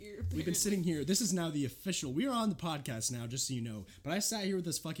We've been sitting here. This is now the official. We are on the podcast now, just so you know. But I sat here with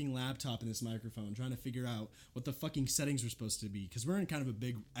this fucking laptop and this microphone trying to figure out what the fucking settings were supposed to be. Because we're in kind of a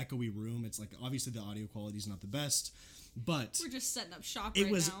big echoey room. It's like, obviously the audio quality is not the best. But we're just setting up shop it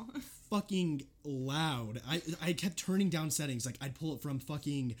right was now. fucking loud. I kept turning down settings. Like, I'd pull it from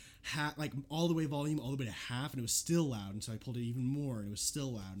fucking like all the way volume all the way to half, and it was still loud. And so I pulled it even more, and it was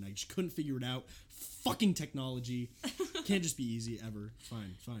still loud. And I just couldn't figure it out. Fucking technology. Can't just be easy ever.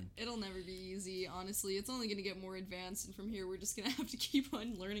 Fine. It'll never be easy, honestly. It's only going to get more advanced, and from here we're just going to have to keep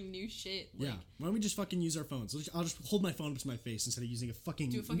on learning new shit. Like, yeah. Why don't we just fucking use our phones? I'll just hold my phone up to my face instead of using a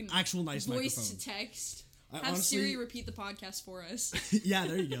fucking actual nice voice microphone. To text. Have honestly, Siri repeat the podcast for us. Yeah,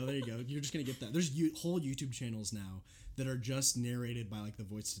 there you go. You're just going to get that. There's whole YouTube channels now that are just narrated by like the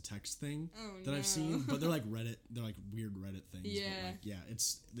voice to text thing that I've seen, but they're like Reddit. They're like weird Reddit things. Yeah. But like, yeah,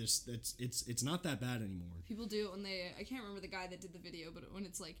 it's not that bad anymore. People do it when I can't remember the guy that did the video, but when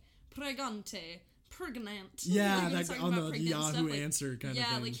it's like pregante, pregnant. Yeah, like that on the Yahoo answer kind of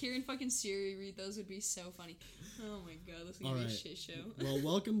thing. Yeah, like hearing fucking Siri read those would be so funny. Oh my god, this is gonna be a shit show. Well,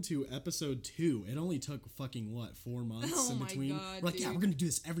 welcome to episode 2. It only took fucking 4 months in between. God, we're like, yeah, we're gonna do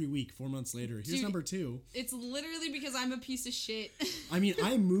this every week. 4 months later, here's number 2. It's literally because I'm a piece of shit. I mean,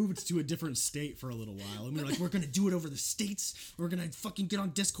 I moved to a different state for a little while, and we were like, we're gonna do it over the states. We're gonna fucking get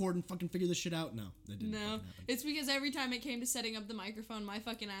on Discord and fucking figure this shit out. No, that didn't. No, it's because every time it came to setting up the microphone, my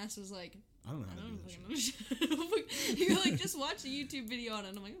fucking ass was like, I don't know how to do that shit. You're like, just watch a YouTube video on it.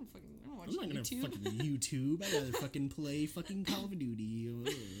 And I'm like, I'm not gonna fucking YouTube. I'd rather fucking play fucking Call of Duty.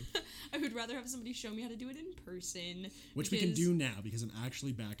 I would rather have somebody show me how to do it in person. Which we can do now because I'm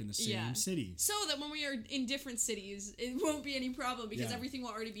actually back in the same city. So that when we are in different cities, it won't be any problem because everything will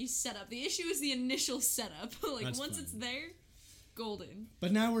already be set up. The issue is the initial setup. Like, that's once it's there, golden.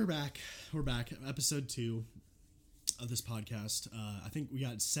 But now we're back. We're back. Episode 2. Of this podcast, I think we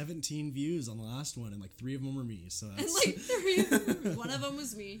got 17 views on the last one, and like 3 of them were me. So that's... and like 3 of them, one of them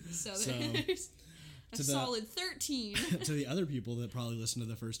was me. So there's a solid 13. To the other people that probably listened to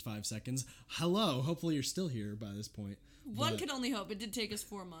the first 5 seconds, hello. Hopefully you're still here by this point. One could only hope. It did take us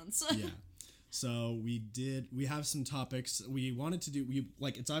 4 months. Yeah. So we have some topics we wanted to do.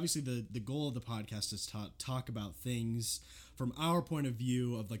 It's obviously the goal of the podcast is to talk about things from our point of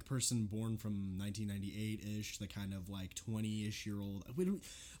view of like person born from 1998-ish, the kind of like 20-ish year old.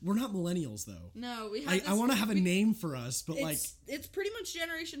 We're not millennials though. No, we have I want to have a name for us, but it's pretty much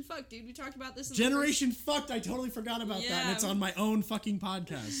Generation Fucked, dude. We talked about this in Generation Fucked. I totally forgot about that, and it's on my own fucking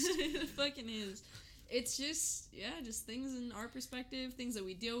podcast. It fucking is. It's just things in our perspective, things that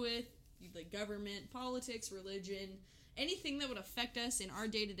we deal with. Like government, politics, religion, anything that would affect us in our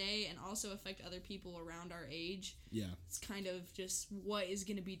day-to-day and also affect other people around our age. Yeah. It's kind of just what is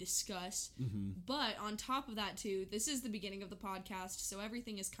going to be discussed. Mm-hmm. But on top of that, too, this is the beginning of the podcast, so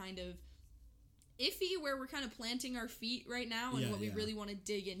everything is kind of iffy where we're kind of planting our feet right now and what we really want to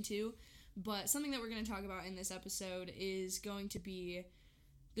dig into. But something that we're going to talk about in this episode is going to be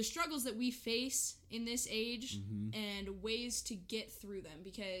the struggles that we face in this age and ways to get through them,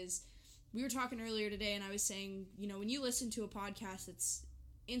 because we were talking earlier today, and I was saying, when you listen to a podcast that's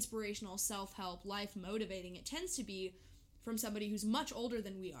inspirational, self-help, life-motivating, it tends to be from somebody who's much older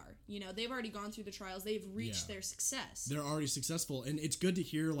than we are. They've already gone through the trials. They've reached their success. They're already successful, and it's good to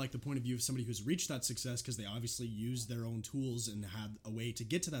hear, like, the point of view of somebody who's reached that success because they obviously used their own tools and had a way to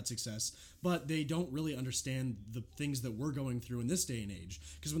get to that success, but they don't really understand the things that we're going through in this day and age.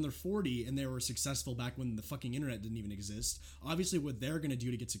 Because when they're 40 and they were successful back when the fucking internet didn't even exist, obviously what they're going to do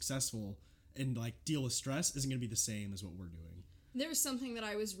to get successful and, like, deal with stress isn't going to be the same as what we're doing. There's something that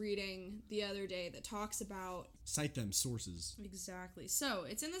I was reading the other day that talks about... Cite them, sources. Exactly. So,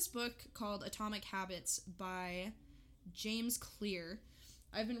 it's in this book called Atomic Habits by James Clear.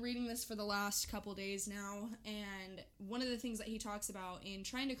 I've been reading this for the last couple days now, and one of the things that he talks about in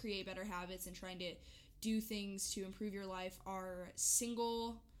trying to create better habits and trying to do things to improve your life are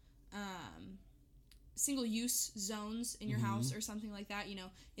single-use zones in your house or something like that.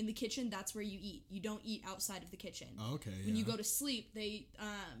 In the kitchen, that's where you eat. You don't eat outside of the kitchen. Oh, okay, When you go to sleep, they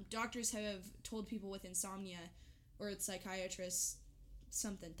doctors have told people with insomnia, or psychiatrists,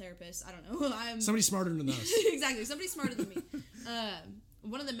 therapists, I don't know. Somebody smarter than us. Exactly, somebody smarter than me.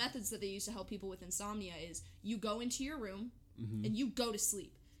 One of the methods that they use to help people with insomnia is you go into your room and you go to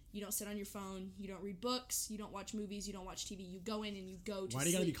sleep. You don't sit on your phone. You don't read books. You don't watch movies. You don't watch TV. You go in and you go to Why do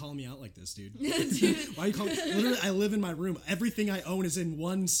you sleep. gotta be calling me out like this, dude? Dude. Why you calling? Literally, I live in my room. Everything I own is in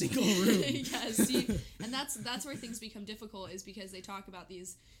one single room. Yeah, see, and that's where things become difficult, is because they talk about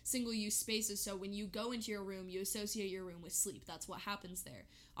these single-use spaces. So when you go into your room, you associate your room with sleep. That's what happens there.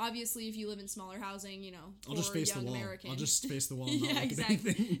 Obviously, if you live in smaller housing, you know, I'll just face the wall. American. I'll just face the wall. And Yeah, not look exactly.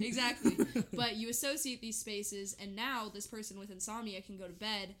 at anything. Exactly. But you associate these spaces, and now this person with insomnia can go to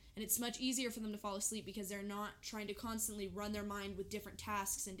bed, and it's much easier for them to fall asleep because they're not trying to constantly run their mind with different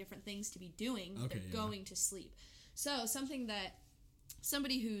tasks and different things to be doing. Okay, they're going to sleep. So something that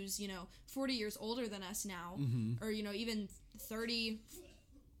somebody who's, 40 years older than us now, or, even 30...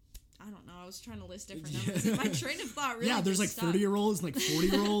 I don't know. I was trying to list different numbers. And my train of thought really there's like 30-year-olds and like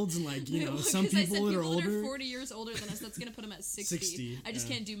 40-year-olds and like, some people that are older. That are 40 years older than us, that's going to put them at 60. I just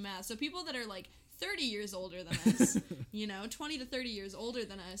can't do math. So people that are like 30 years older than us, 20 to 30 years older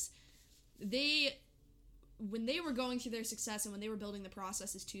than us, when they were going through their success and when they were building the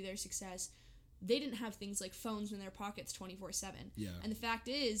processes to their success, they didn't have things like phones in their pockets 24/7. Yeah. And the fact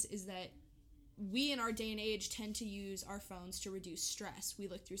is that we in our day and age tend to use our phones to reduce stress. We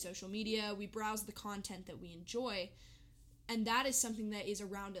look through social media, we browse the content that we enjoy, and that is something that is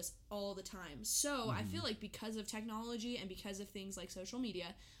around us all the time. So I feel like because of technology and because of things like social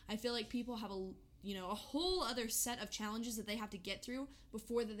media, I feel like people have a whole other set of challenges that they have to get through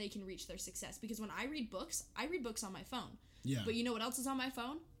before that they can reach their success. Because when I read books on my phone. Yeah. But you know what else is on my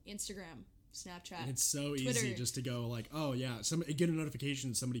phone? Instagram, Snapchat, and it's so Twitter. easy just to go like, oh yeah, get a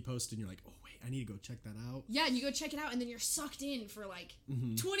notification somebody posted and you're like, oh wait, I need to go check that out. Yeah, and you go check it out and then you're sucked in for like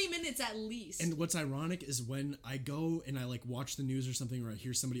 20 minutes at least. And what's ironic is when I go and I like watch the news or something, or I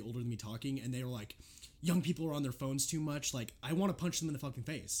hear somebody older than me talking and they're like, young people are on their phones too much, like I want to punch them in the fucking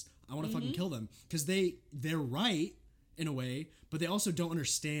face. I want to fucking kill them because they're right in a way, but they also don't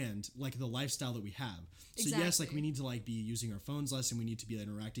understand like the lifestyle that we have. So yes, like we need to like be using our phones less, and we need to be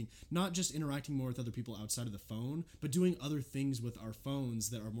not just interacting more with other people outside of the phone, but doing other things with our phones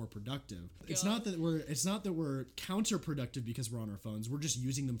that are more productive. It's not that we're counterproductive because we're on our phones. We're just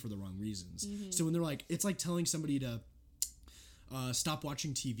using them for the wrong reasons. So when they're like, it's like telling somebody to stop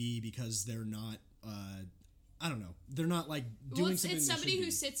watching TV because they're not I don't know. They're not like doing something. It's somebody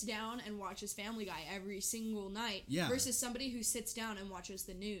who sits down and watches Family Guy every single night versus somebody who sits down and watches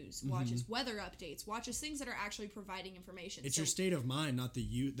the news, watches weather updates, watches things that are actually providing information. It's your state of mind, not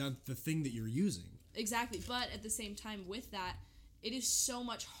the thing that you're using. Exactly. But at the same time with that, it is so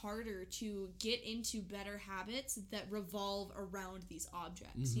much harder to get into better habits that revolve around these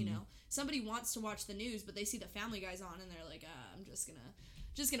objects, Somebody wants to watch the news, but they see the Family Guy's on and they're like, I'm just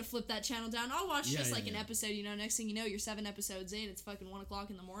gonna flip that channel down. I'll watch an episode, next thing you know, you're 7 episodes in, it's fucking 1 o'clock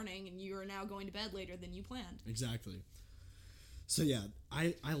in the morning, and you are now going to bed later than you planned. Exactly. So yeah,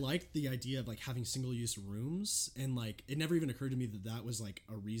 I liked the idea of like having single use rooms, and like it never even occurred to me that was like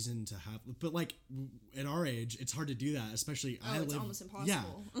a reason to have, but like at our age, it's hard to do that, especially it's almost impossible. Yeah,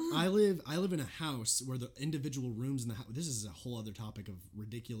 I live in a house where the individual rooms in the house, this is a whole other topic of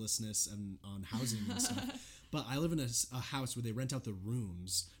ridiculousness and on housing and stuff. But I live in a house where they rent out the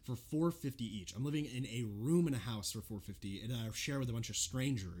rooms for $450 each. I'm living in a room in a house for $450, and I share with a bunch of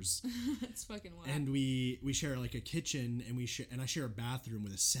strangers. That's fucking wild. And we share like a kitchen, and I share a bathroom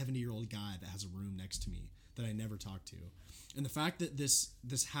with a 70-year-old guy that has a room next to me that I never talk to. And the fact that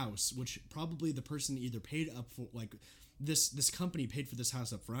this house, which probably the person either paid up for, like this company paid for this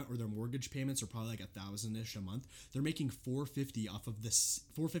house up front, or their mortgage payments are probably like $1,000-ish a month. They're making $450 off of this,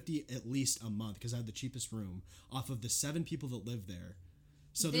 $450 at least a month, because I have the cheapest room, off of the 7 people that live there.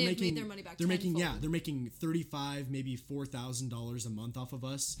 So they're making made their money back. They're making $35,000, maybe $4,000 a month off of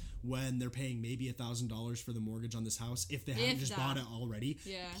us, when they're paying maybe $1,000 for the mortgage on this house if they haven't just bought it already.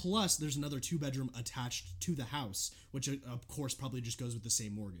 Yeah. Plus, there's another 2-bedroom attached to the house, which of course probably just goes with the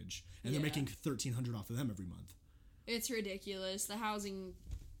same mortgage, and they're making $1,300 off of them every month. It's ridiculous. The housing.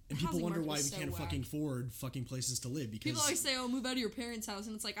 And people wonder why we can't fucking afford fucking places to live, because people always say, "Oh, move out of your parents' house,"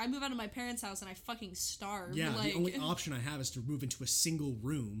 and it's like, I move out of my parents' house and I fucking starve. Yeah, like, the only option I have is to move into a single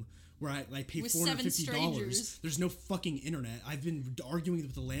room where I pay $450. There's no fucking internet. I've been arguing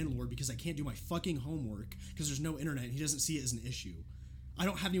with the landlord because I can't do my fucking homework because there's no internet, and he doesn't see it as an issue. I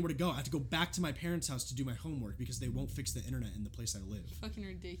don't have anywhere to go. I have to go back to my parents' house to do my homework because they won't fix the internet in the place I live. Fucking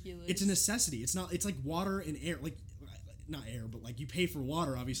ridiculous. It's a necessity. It's not. It's like water and air. Like, not air, but like you pay for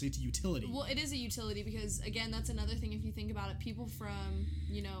water. Obviously, it's a utility. Well, it is a utility because, again, that's another thing. If you think about it, people from,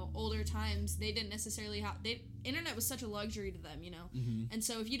 you know, older times, they didn't necessarily have, internet was such a luxury to them, you know, and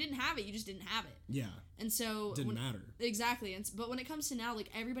so if you didn't have it, you just didn't have it. Yeah. And so it didn't matter. Exactly. But when it comes to now, like,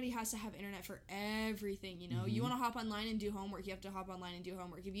 everybody has to have internet for everything, you know. You want to hop online and do homework, you have to hop online and do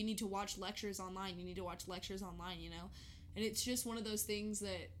homework. If you need to watch lectures online, you need to watch lectures online, you know. And it's just one of those things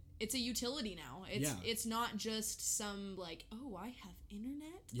that it's a utility now. It's not just some, like, oh, I have internet.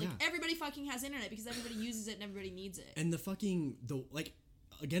 Like, everybody fucking has internet because everybody uses it and everybody needs it. And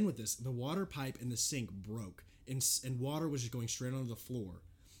again with this, the water pipe in the sink broke and water was just going straight onto the floor.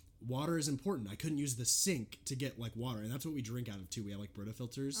 Water is important. I couldn't use the sink to get like water, and that's what we drink out of too. We have like Brita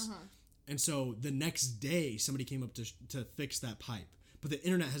filters. And so the next day somebody came up to fix that pipe. But the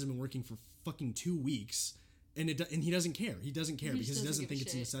internet hasn't been working for fucking 2 weeks. And he doesn't care. He doesn't care because he doesn't think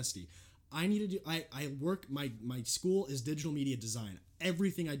it's a necessity. I work, my school is digital media design.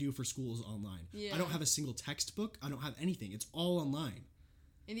 Everything I do for school is online. I don't have a single textbook. I don't have anything. It's all online.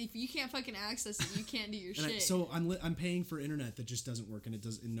 And if you can't fucking access it, you can't do your shit. So I'm paying for internet that just doesn't work, and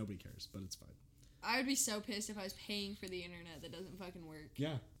nobody cares, but it's fine. I would be so pissed if I was paying for the internet that doesn't fucking work.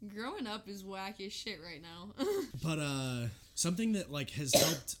 Yeah. Growing up is whack as shit right now. But something that like has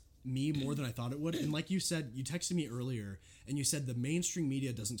helped me more than I thought it would, and like you said, you texted me earlier, and you said the mainstream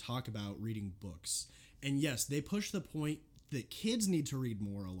media doesn't talk about reading books. And yes, they push the point that kids need to read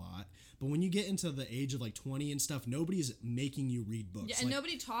more a lot, but when you get into the age of like 20 and stuff, nobody's making you read books. Yeah, and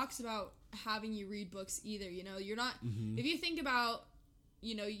nobody talks about having you read books either, you know? You're not, if you think about,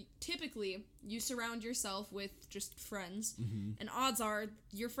 you know, typically you surround yourself with just friends, and odds are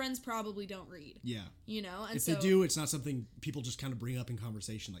your friends probably don't read. Yeah. You know? And if they do, it's not something people just kind of bring up in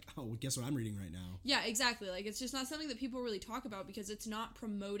conversation, like, oh, well, guess what I'm reading right now? Yeah, exactly. Like, it's just not something that people really talk about because it's not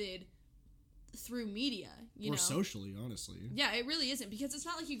promoted through media, you know? Or socially, honestly. Yeah, it really isn't, because it's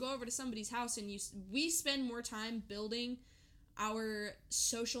not like you go over to somebody's house and we spend more time building our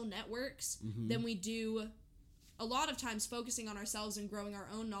social networks than we do a lot of times focusing on ourselves and growing our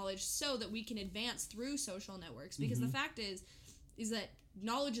own knowledge so that we can advance through social networks. Because the fact is that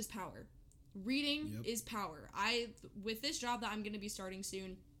knowledge is power. Reading is power. With this job that I'm going to be starting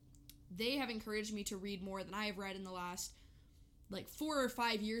soon, they have encouraged me to read more than I have read in the last, like, 4 or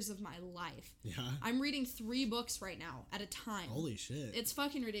 5 years of my life. Yeah. I'm reading 3 books right now at a time. Holy shit. It's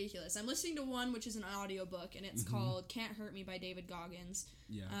fucking ridiculous. I'm listening to one, which is an audiobook, and it's called Can't Hurt Me by David Goggins.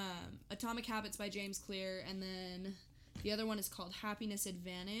 Yeah. Atomic Habits by James Clear, and then the other one is called Happiness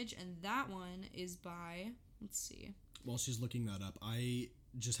Advantage, and that one is by, let's see. While she's looking that up, I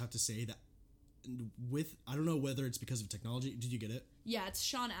just have to say that I don't know whether it's because of technology. Did you get it? Yeah, it's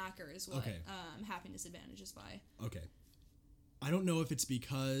Sean Acker is what Happiness Advantage is by. Okay. I don't know if it's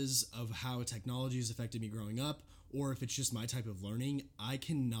because of how technology has affected me growing up or if it's just my type of learning. I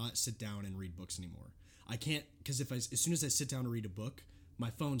cannot sit down and read books anymore. I can't, because as soon as I sit down to read a book, my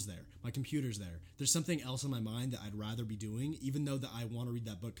phone's there, my computer's there. There's something else in my mind that I'd rather be doing, even though that I want to read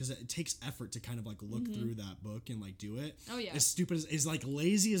that book, because it takes effort to kind of like look through that book and like do it. Oh yeah. As stupid as like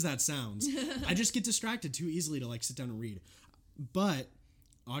lazy as that sounds, I just get distracted too easily to like sit down and read. But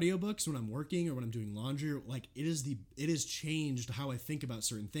audiobooks, when I'm working or when I'm doing laundry, like it has changed how I think about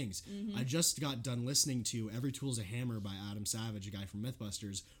certain things. I just got done listening to Every Tool's a Hammer by Adam Savage, a guy from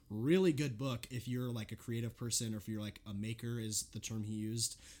Mythbusters. Really good book if you're like a creative person, or if you're like a maker is the term he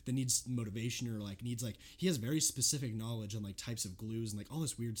used, that needs motivation, or like needs like, he has very specific knowledge on like types of glues and like all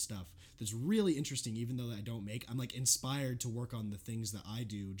this weird stuff that's really interesting. Even though I don't make, I'm like inspired to work on the things that I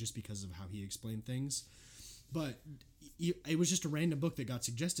do just because of how he explained things. But it was just a random book that got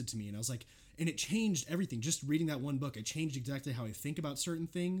suggested to me, and I was like, and it changed everything. Just reading that one book, it changed exactly how I think about certain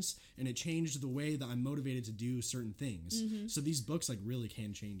things, and it changed the way that I'm motivated to do certain things. So these books like really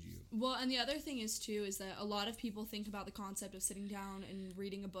can change you. Well, and the other thing is too, is that a lot of people think about the concept of sitting down and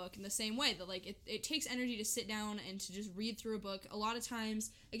reading a book in the same way, that like it takes energy to sit down and to just read through a book. A lot of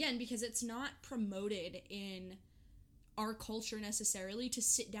times, again, because it's not promoted in our culture necessarily to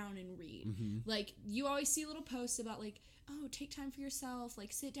sit down and read. Like, you always see little posts about like, oh, take time for yourself,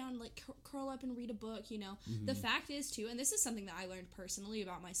 like sit down, like curl up and read a book, you know. The fact is too, and this is something that I learned personally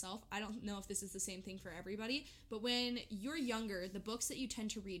about myself, I don't know if this is the same thing for everybody, but when you're younger, the books that you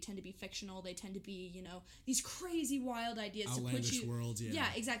tend to read tend to be fictional. They tend to be, you know, these crazy wild ideas, outlandish to put you worlds, yeah,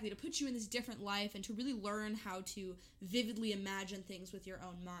 exactly, to put you in this different life and to really learn how to vividly imagine things with your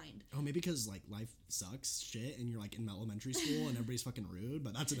own mind. Oh, maybe because like life sucks shit and you're like in elementary school and everybody's fucking rude,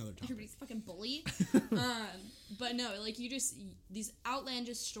 but that's another topic. Everybody's fucking bully. But no, like, you just, these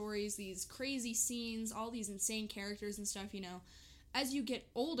outlandish stories, these crazy scenes, all these insane characters and stuff, you know, as you get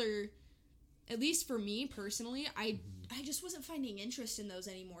older, at least for me personally, I just wasn't finding interest in those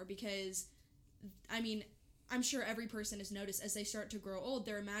anymore because, I mean, I'm sure every person has noticed as they start to grow old,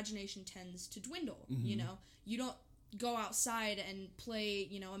 their imagination tends to dwindle, you know? You don't go outside and play,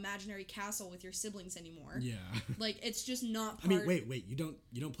 you know, imaginary castle with your siblings anymore. Yeah. Like, it's just not part... I mean, wait, you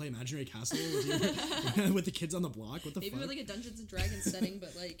don't play imaginary castle with the kids on the block? What the fuck? Maybe with, like, a Dungeons & Dragons setting,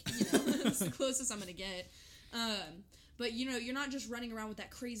 but, like, you know, that's the closest I'm gonna get. But, you know, you're not just running around with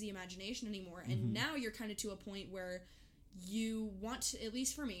that crazy imagination anymore, and now you're kind of to a point where you want to, at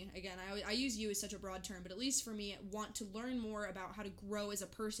least for me, again, I use you as such a broad term, but at least for me, want to learn more about how to grow as a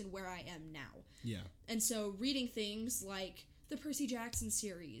person where I am now. Yeah. And so reading things like the Percy Jackson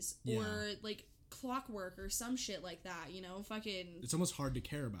series or like Clockwork or some shit like that, you know, fucking... It's almost hard to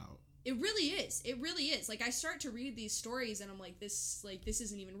care about. It really is. It really is. Like, I start to read these stories and I'm like, this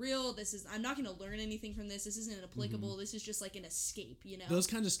isn't even real. I'm not going to learn anything from this. This isn't applicable. This is just like an escape, you know? Those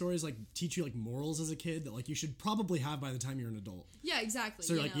kinds of stories, like, teach you, like, morals as a kid that, like, you should probably have by the time you're an adult. Yeah, exactly.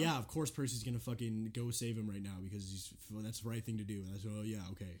 So you're like, yeah, of course Percy's going to fucking go save him right now because that's the right thing to do. And that's, oh, yeah,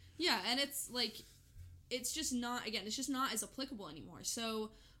 okay. Yeah, and it's, like, it's just not, again, it's just not as applicable anymore.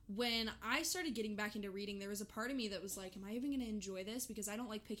 So... when I started getting back into reading, there was a part of me that was like, am I even going to enjoy this? Because I don't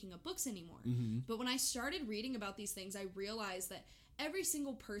like picking up books anymore. But when I started reading about these things, I realized that every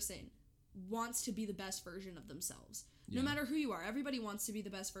single person wants to be the best version of themselves. No matter who you are, everybody wants to be the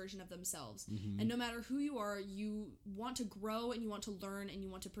best version of themselves. And no matter who you are, you want to grow and you want to learn and you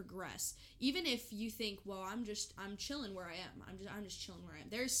want to progress. Even if you think, well, I'm chilling where I am. I'm just chilling where I am.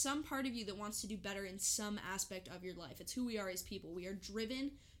 There's some part of you that wants to do better in some aspect of your life. It's who we are as people. We are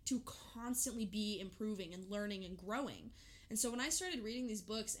driven to constantly be improving and learning and growing. And so when I started reading these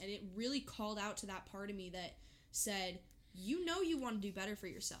books, and it really called out to that part of me that said, you know you want to do better for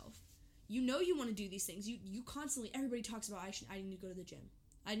yourself. You know you want to do these things. You constantly, everybody talks about, I need to go to the gym.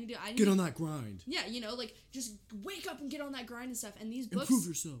 I need to get on that grind. Yeah, you know, like, just wake up and get on that grind and stuff. And these books... Improve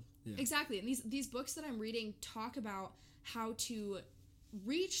yourself. Yeah. Exactly. And these books that I'm reading talk about how to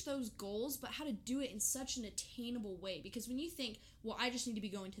reach those goals, but how to do it in such an attainable way. Because when you think, well, I just need to be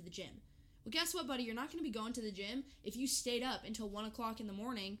going to the gym. Well, guess what, buddy? You're not going to be going to the gym if you stayed up until 1 o'clock in the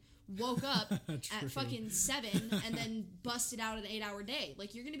morning, woke up at fucking 7, and then busted out an 8-hour day.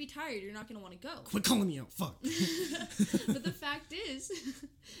 Like, you're going to be tired. You're not going to want to go. Quit calling me out. Fuck. But the fact is,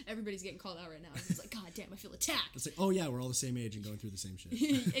 everybody's getting called out right now. It's like, God damn, I feel attacked. It's like, oh yeah, we're all the same age and going through the same shit.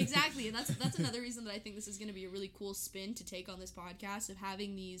 Exactly. And that's another reason that I think this is going to be a really cool spin to take on this podcast, of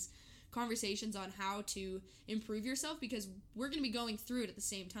having these conversations on how to improve yourself, because we're going to be going through it at the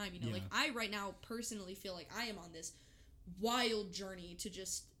same time. You know, like, I right now personally feel like I am on this wild journey to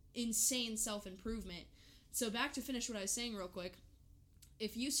just insane self-improvement. So back to finish what I was saying real quick.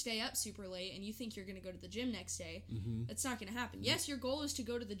 If you stay up super late and you think you're going to go to the gym next day, that's not going to happen. Yes, your goal is to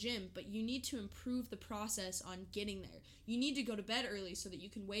go to the gym, but you need to improve the process on getting there. You need to go to bed early so that you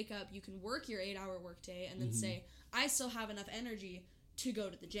can wake up, you can work your 8-hour workday, and then say, I still have enough energy to go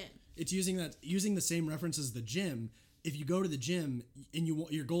to the gym. It's using the same reference as the gym. If you go to the gym and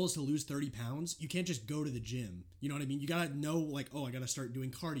your goal is to lose 30 pounds, you can't just go to the gym. You know what I mean? You got to know, like, oh, I got to start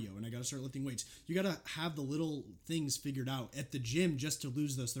doing cardio and I got to start lifting weights. You got to have the little things figured out at the gym just to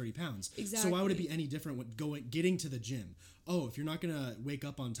lose those 30 pounds. Exactly. So why would it be any different with getting to the gym? Oh, if you're not going to wake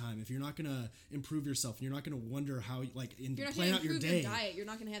up on time, if you're not going to improve yourself, and you're not going to wonder how, like, plan out your day. Your diet, you're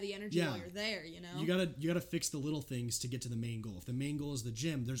not going to have the energy while you're there, you know? You gotta fix the little things to get to the main goal. If the main goal is the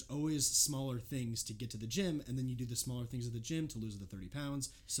gym, there's always smaller things to get to the gym, and then you do the smaller things at the gym to lose the 30 pounds,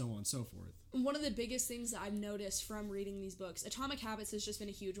 so on and so forth. One of the biggest things that I've noticed from reading these books, Atomic Habits has just been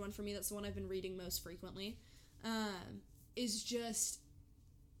a huge one for me. That's the one I've been reading most frequently. Is just...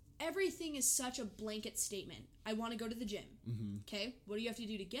 everything is such a blanket statement. I want to go to the gym. Okay, what do you have to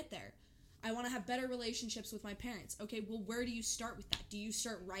do to get there? I want to have better relationships with my parents. Okay, well, where do you start with that? Do you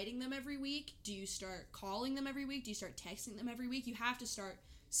start writing them every week? Do you start calling them every week? Do you start texting them every week? You have to start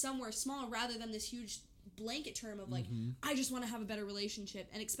somewhere small rather than this huge blanket term of like, I just want to have a better relationship,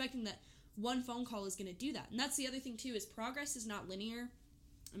 and expecting that one phone call is going to do that. And that's the other thing too, is progress is not linear,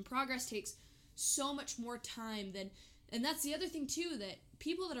 and progress takes so much more time than... And that's the other thing, too, that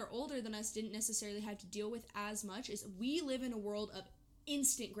people that are older than us didn't necessarily have to deal with as much, is we live in a world of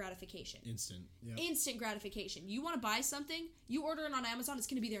instant gratification. Instant gratification. You want to buy something, you order it on Amazon, it's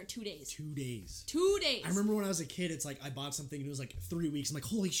going to be there in 2 days. 2 days. 2 days. I remember when I was a kid, it's like I bought something and it was like 3 weeks. I'm like,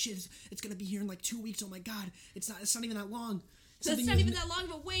 holy shit, it's going to be here in like 2 weeks. Oh my God. It's not even that long. That's not even that long,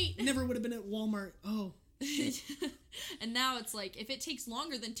 but wait. Never would have been at Walmart. Oh, And now it's like, if it takes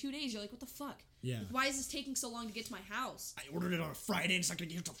longer than 2 days, you're like, what the fuck? Yeah. Like, why is this taking so long to get to my house? I ordered it on a Friday and it's not gonna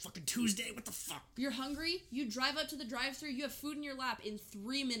get here till fucking Tuesday. What the fuck? You're hungry, you drive up to the drive-thru, you have food in your lap in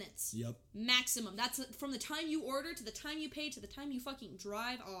 3 minutes. Yep. Maximum. That's from the time you order to the time you pay to the time you fucking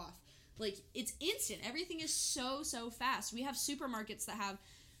drive off. Like, it's instant. Everything is so fast. We have supermarkets that have,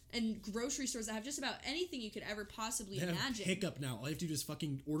 and grocery stores that have just about anything you could ever possibly imagine. Pickup now. All you have to do is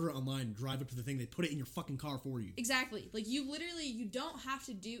fucking order it online, drive up to the thing, they put it in your fucking car for you. Exactly. Like, you don't have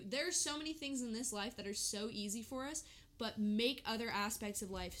to do, there's so many things in this life that are so easy for us, but make other aspects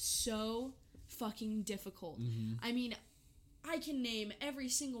of life so fucking difficult. Mm-hmm. I mean, I can name every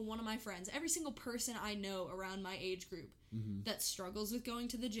single one of my friends, every single person I know around my age group that struggles with going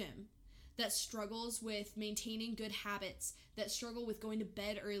to the gym, that struggles with maintaining good habits, that struggle with going to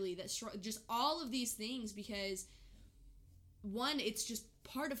bed early, that just all of these things, because one, it's just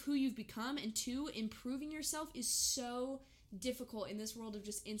part of who you've become, and two, improving yourself is so difficult in this world of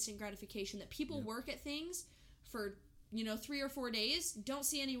just instant gratification that people work at things for 3 or 4 days, don't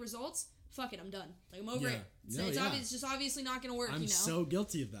see any results. Fuck it, I'm done. Like, I'm over it. So it's just obviously not going to work, I'm so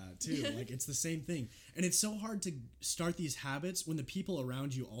guilty of that, too. Like, it's the same thing. And it's so hard to start these habits when the people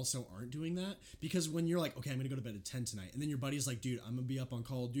around you also aren't doing that. Because when you're like, okay, I'm going to go to bed at 10 tonight. And then your buddy's like, dude, I'm going to be up on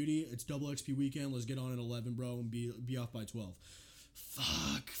Call of Duty. It's double XP weekend. Let's get on at 11, bro, and be off by 12.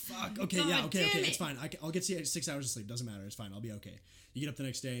 Fuck. Okay, okay. It's fine. I'll get 6 hours of sleep. Doesn't matter. It's fine. I'll be okay. You get up the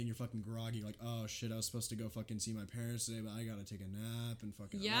next day and you're fucking groggy. You're like, oh shit, I was supposed to go fucking see my parents today, but I gotta take a nap and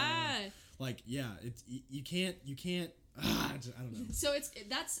fucking. You can't. I don't know. So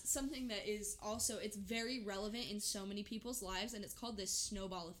that's something that is also, it's very relevant in so many people's lives, and it's called this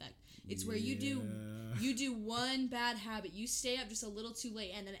snowball effect. It's where you do one bad habit, you stay up just a little too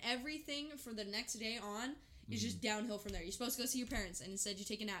late, and then everything for the next day on is just downhill from there. You're supposed to go see your parents, and instead you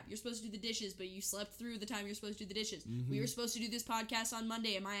take a nap. You're supposed to do the dishes, but you slept through the time you're supposed to do the dishes. We were supposed to do this podcast on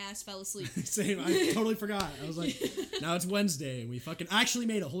Monday, and my ass fell asleep. Same. I totally forgot. I was like, now it's Wednesday, and we fucking actually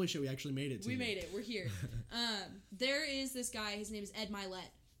made it. Holy shit, we actually made it. We made it. We're here. There is this guy. His name is Ed Milet.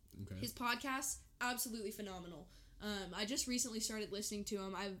 Okay. His podcast, absolutely phenomenal. I just recently started listening to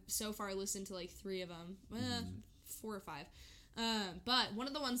him. I've so far listened to like 3 of them, 4 or 5. But one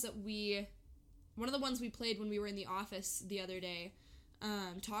of the ones we played when we were in the office the other day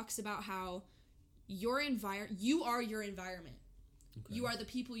talks about how you are your environment. Okay. You are the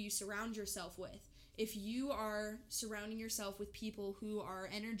people you surround yourself with. If you are surrounding yourself with people who are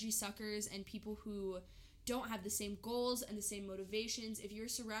energy suckers and people who don't have the same goals and the same motivations, if you're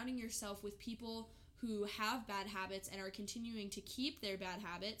surrounding yourself with people who have bad habits and are continuing to keep their bad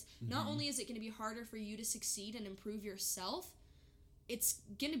habits, not only is it going to be harder for you to succeed and improve yourself, it's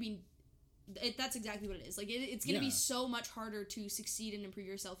going to be... that's exactly what it is. Like, it's going to be so much harder to succeed and improve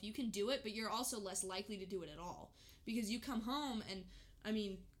yourself. You can do it, but you're also less likely to do it at all. Because you come home and, I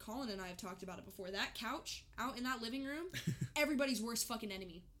mean, Colin and I have talked about it before. That couch out in that living room, everybody's worst fucking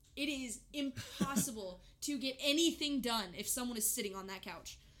enemy. It is impossible to get anything done if someone is sitting on that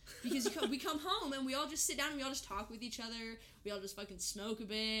couch. Because we come home and we all just sit down and we all just talk with each other. We all just fucking smoke a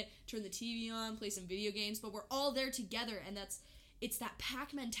bit, turn the TV on, play some video games. But we're all there together, and it's that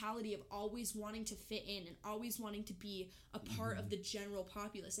pack mentality of always wanting to fit in and always wanting to be a part of the general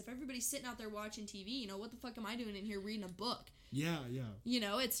populace. If everybody's sitting out there watching TV, what the fuck am I doing in here reading a book? Yeah.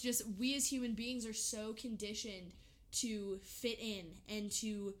 It's just, we as human beings are so conditioned to fit in and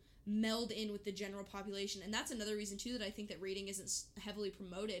to meld in with the general population. And that's another reason, too, that I think that reading isn't heavily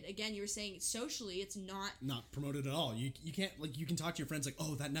promoted. Again, you were saying socially, it's not promoted at all. You can't, like, you can talk to your friends like,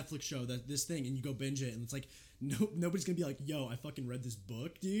 oh, that Netflix show, this thing, and you go binge it, and it's like, nobody's gonna be like, yo, I fucking read this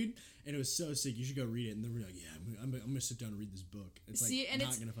book, dude, and it was so sick, you should go read it. And then we're like, yeah, I'm gonna sit down and read this book. It's like,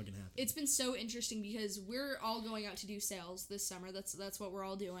 not gonna fucking happen. It's been so interesting because we're all going out to do sales this summer. That's what we're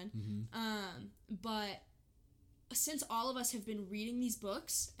all doing. But since all of us have been reading these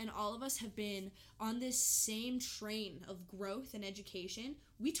books and all of us have been on this same train of growth and education,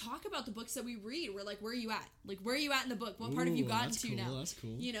 we talk about the books that we read. We're like, where are you at? Like, where are you at in the book? What part have you gotten to now? That's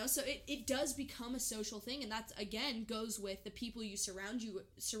cool. So it does become a social thing, and that's, again, goes with the people you surround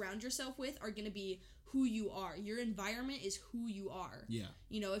yourself with are going to be who you are. Your environment is who you are. Yeah.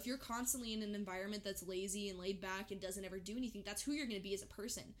 If you're constantly in an environment that's lazy and laid back and doesn't ever do anything, that's who you're going to be as a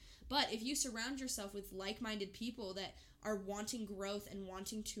person. But if you surround yourself with like-minded people that are wanting growth and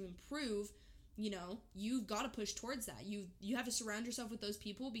wanting to improve, you've got to push towards that. You have to surround yourself with those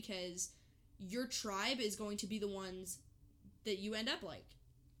people because your tribe is going to be the ones that you end up like.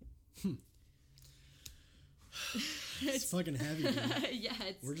 It's fucking heavy, dude. Yeah,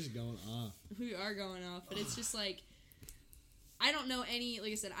 we're just going off. We are going off, but it's just like, I don't know any,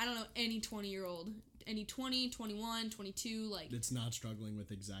 like I said, I don't know any 20-year-old, any 20, 21, 22, like... That's not struggling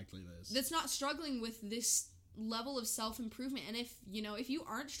with exactly this. That's not struggling with this level of self-improvement. And if, you know, if you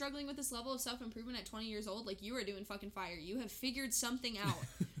aren't struggling with this level of self-improvement at 20 years old, like, you are doing fucking fire. You have figured something out.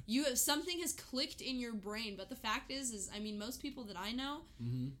 Something has clicked in your brain. But the fact is I mean, most people that I know,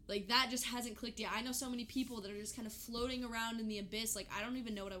 like, that just hasn't clicked yet. I know so many people that are just kind of floating around in the abyss. Like, I don't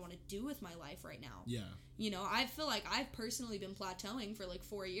even know what I want to do with my life right now. Yeah. You know, I feel like I've personally been plateauing for like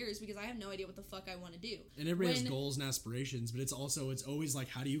 4 years because I have no idea what the fuck I want to do. And everybody has goals and aspirations, but it's always like,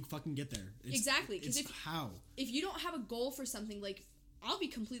 how do you fucking get there? Exactly. Because if you don't have a goal for something, like, I'll be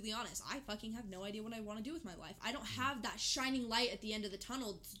completely honest, I fucking have no idea what I want to do with my life. I don't have that shining light at the end of the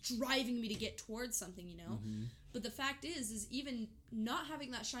tunnel driving me to get towards something, you know? But the fact is even not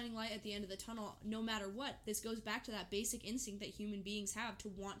having that shining light at the end of the tunnel, no matter what, this goes back to that basic instinct that human beings have to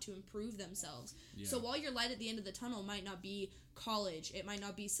want to improve themselves. Yeah. So while your light at the end of the tunnel might not be college, it might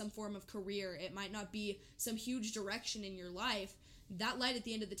not be some form of career, it might not be some huge direction in your life, that light at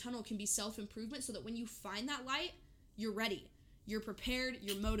the end of the tunnel can be self-improvement so that when you find that light, you're ready. You're prepared,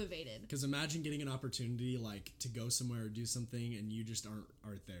 you're motivated. Because imagine getting an opportunity, like, to go somewhere or do something, and you just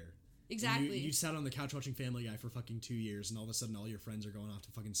aren't there. Exactly. You sat on the couch watching Family Guy for fucking 2 years, and all of a sudden all your friends are going off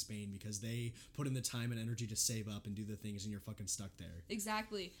to fucking Spain because they put in the time and energy to save up and do the things, and you're fucking stuck there.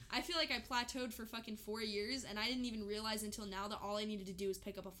 Exactly. I feel like I plateaued for fucking 4 years, and I didn't even realize until now that all I needed to do was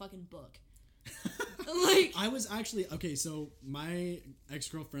pick up a fucking book. Like, I was actually okay. So my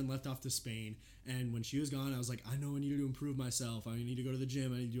ex-girlfriend left off to Spain, and when she was gone, I was like, I know I need to improve myself. I need to go to the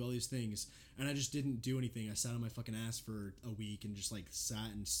gym. I need to do all these things, and I just didn't do anything. I sat on my fucking ass for a week and just like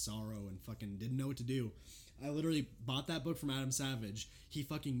sat in sorrow and fucking didn't know what to do. I literally bought that book from Adam Savage. He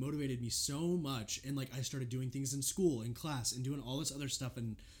fucking motivated me so much, and like I started doing things in school, in class, and doing all this other stuff,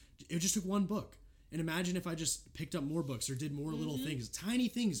 and it just took one book. And imagine if I just picked up more books or did more little things, tiny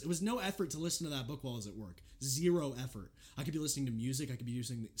things. It was no effort to listen to that book while I was at work. Zero effort. I could be listening to music. I could be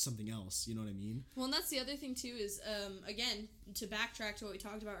using something else. You know what I mean? Well, and that's the other thing, too, is, again, to backtrack to what we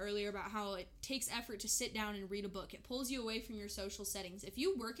talked about earlier about how it takes effort to sit down and read a book. It pulls you away from your social settings. If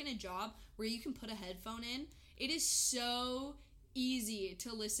you work in a job where you can put a headphone in, it is so easy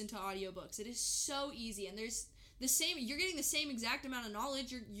to listen to audiobooks. It is so easy. And there's... you're getting the same exact amount of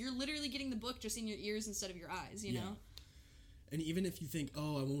knowledge. You're literally getting the book just in your ears instead of your eyes, you know? And even if you think,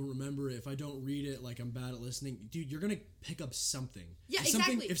 oh, I won't remember it if I don't read it, like I'm bad at listening, dude, you're going to pick up something. Yeah,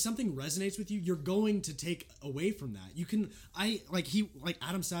 exactly. If something resonates with you, you're going to take away from that. You can,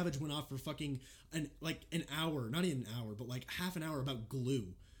 Adam Savage went off for fucking an hour, not even an hour, but like half an hour about glue.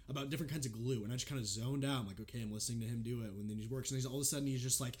 About different kinds of glue, and I just kind of zoned out. I'm like, okay, I'm listening to him do it. And then he works, and all of a sudden he's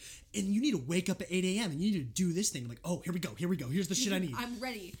just like, and you need to wake up at 8 a.m. and you need to do this thing. I'm like, oh, here we go. Here's the shit I need. I'm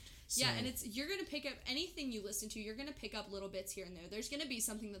ready. So. Yeah, and you're gonna pick up anything you listen to. You're gonna pick up little bits here and there. There's gonna be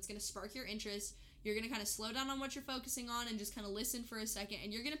something that's gonna spark your interest. You're gonna kind of slow down on what you're focusing on and just kind of listen for a second,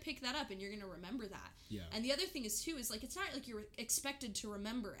 and you're gonna pick that up and you're gonna remember that. Yeah. And the other thing is too is like it's not like you're expected to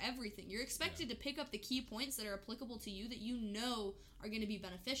remember everything. You're expected to pick up the key points that are applicable to you that you know are gonna be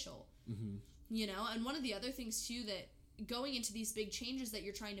beneficial. Mm-hmm. You know, and one of the other things too that going into these big changes that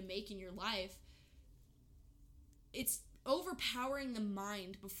you're trying to make in your life, it's overpowering the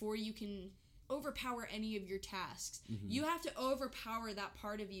mind before you can overpower any of your tasks. Mm-hmm. You have to overpower that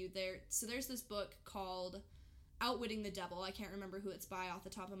part of you there. So there's this book called Outwitting the Devil. I can't remember who it's by off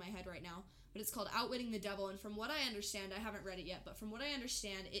the top of my head right now, but it's called Outwitting the Devil. And from what I understand, I haven't read it yet, but from what I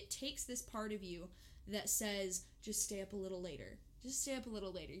understand, it takes this part of you that says, just stay up a little later. Just stay up a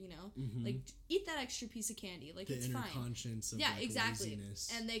little later, you know? Mm-hmm. Like, eat that extra piece of candy. Like, it's fine. The inner conscience of, exactly.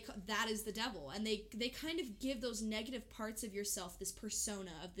 laziness. And that is the devil. And they kind of give those negative parts of yourself, this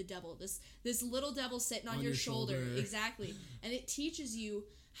persona of the devil, this little devil sitting on your shoulder. Exactly. And it teaches you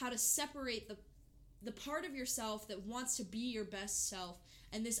how to separate the part of yourself that wants to be your best self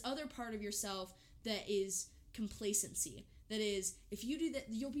and this other part of yourself that is complacency. That is, if you do that,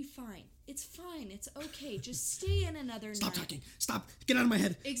 you'll be fine. It's fine. It's okay. Just stay in another night. Stop talking. Stop. Get out of my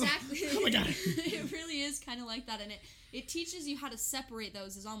head. Exactly. Oh my God. It really is kind of like that. And it teaches you how to separate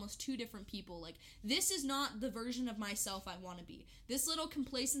those as almost two different people. Like, this is not the version of myself I want to be. This little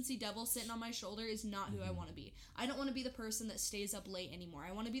complacency devil sitting on my shoulder is not who I want to be. I don't want to be the person that stays up late anymore.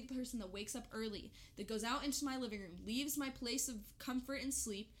 I want to be the person that wakes up early, that goes out into my living room, leaves my place of comfort and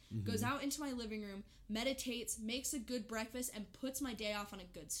sleep, goes out into my living room, meditates, makes a good breakfast, and puts my day off on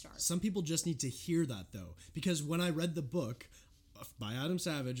a good start. Some people just need to hear that, though. Because when I read the book by Adam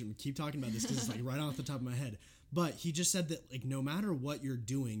Savage, and keep talking about this because it's like right off the top of my head, but he just said that like no matter what you're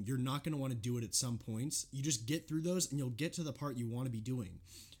doing, you're not going to want to do it at some points. You just get through those and you'll get to the part you want to be doing.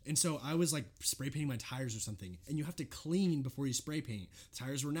 And so I was like spray painting my tires or something, and you have to clean before you spray paint.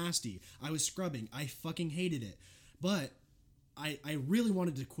 Tires were nasty. I was scrubbing. I fucking hated it. But I really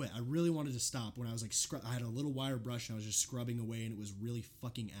wanted to quit. I really wanted to stop when I was like, I had a little wire brush and I was just scrubbing away, and it was really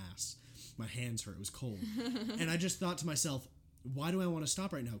fucking ass. My hands hurt. It was cold. And I just thought to myself, why do I want to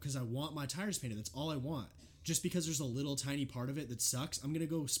stop right now? Because I want my tires painted. That's all I want. Just because there's a little tiny part of it that sucks, I'm going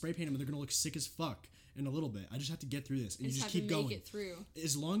to go spray paint them and they're going to look sick as fuck in a little bit. I just have to get through this. And you just keep going. Make it through.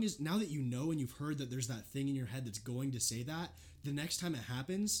 As long as, now that you know and you've heard that there's that thing in your head that's going to say that, the next time it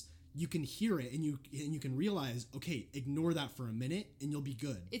happens, you can hear it and you can realize, okay, ignore that for a minute and you'll be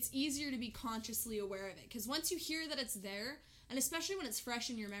good. It's easier to be consciously aware of it, because once you hear that it's there, and especially when it's fresh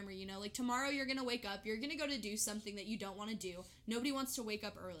in your memory, you know, like tomorrow you're going to wake up, you're going to go to do something that you don't want to do. Nobody wants to wake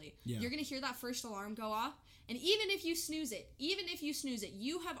up early. Yeah. You're going to hear that first alarm go off, and even if you snooze it,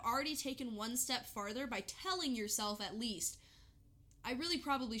 you have already taken one step farther by telling yourself at least, I really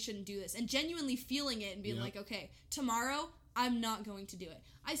probably shouldn't do this, and genuinely feeling it and being like, okay, tomorrow I'm not going to do it.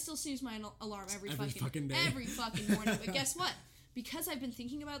 I still snooze my alarm every fucking day. Every fucking morning. But guess what? Because I've been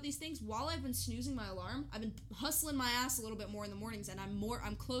thinking about these things while I've been snoozing my alarm, I've been hustling my ass a little bit more in the mornings, and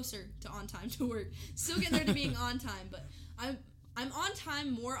I'm closer to on time to work. Still getting there to being on time, but I'm on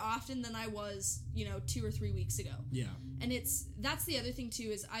time more often than I was, 2 or 3 weeks ago. Yeah. And that's the other thing too,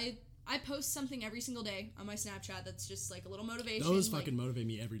 is I post something every single day on my Snapchat that's just like a little motivation. Those fucking motivate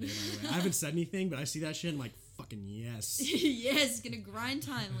me every day, by the way. I haven't said anything, but I see that shit and I'm like, fucking yes. Yes, gonna grind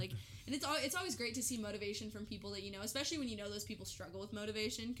time. And it's always great to see motivation from people that you know, especially when you know those people struggle with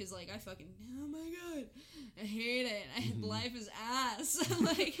motivation, because I fucking, oh my god, I hate it. Life is ass.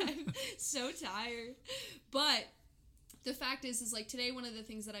 I'm so tired. But the fact is like today, one of the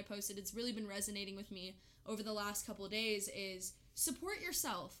things that I posted, it's really been resonating with me over the last couple of days, is support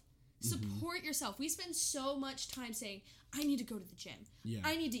yourself. Support yourself. We spend so much time saying, I need to go to the gym. Yeah.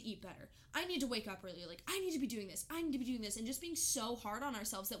 I need to eat better. I need to wake up earlier. I need to be doing this. I need to be doing this. And just being so hard on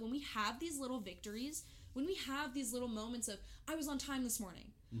ourselves that when we have these little victories, when we have these little moments of, I was on time this morning,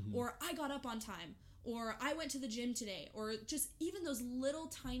 or I got up on time, or I went to the gym today, or just even those little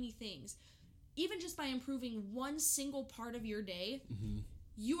tiny things, even just by improving one single part of your day,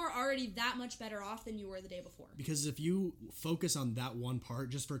 you are already that much better off than you were the day before. Because if you focus on that one part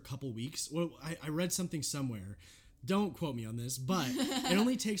just for a couple weeks, well, I read something somewhere, don't quote me on this, but it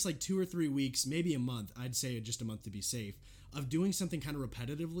only takes like 2 or 3 weeks, maybe a month, I'd say just a month to be safe, of doing something kind of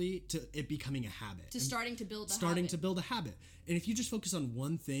repetitively to it becoming a habit. Starting to build a habit. And if you just focus on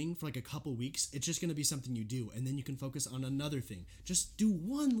one thing for like a couple weeks, it's just going to be something you do. And then you can focus on another thing. Just do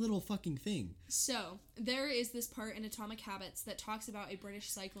one little fucking thing. So, there is this part in Atomic Habits that talks about a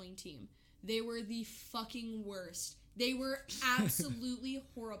British cycling team. They were the fucking worst. They were absolutely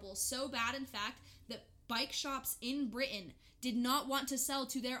horrible. So bad, in fact, that bike shops in Britain did not want to sell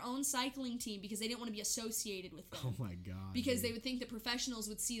to their own cycling team because they didn't want to be associated with them. Oh my god. Because they would think that professionals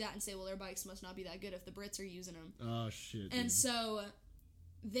would see that and say, well, their bikes must not be that good if the Brits are using them. Oh shit. And so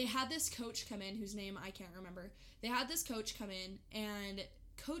they had this coach come in, whose name I can't remember. They had this coach come in and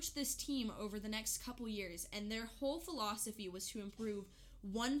coach this team over the next couple years, and their whole philosophy was to improve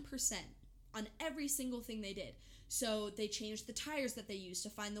 1% on every single thing they did. So they changed the tires that they used to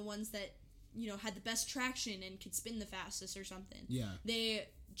find the ones that had the best traction and could spin the fastest or something. Yeah. They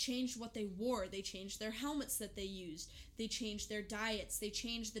changed what they wore. They changed their helmets that they used. They changed their diets. They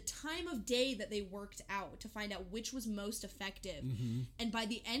changed the time of day that they worked out to find out which was most effective. And by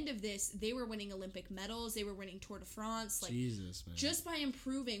the end of this, they were winning Olympic medals. They were winning Tour de France. Jesus, man. Just by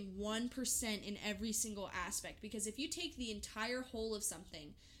improving 1% in every single aspect. Because if you take the entire whole of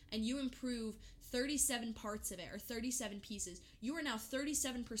something and you improve 37 parts of it, or 37 pieces, you are now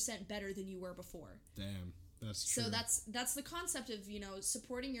 37% better than you were before. Damn, that's true. So that's the concept of,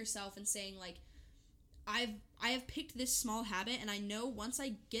 supporting yourself and saying, I have picked this small habit, and I know once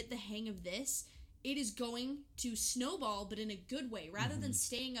I get the hang of this, it is going to snowball, but in a good way. Rather than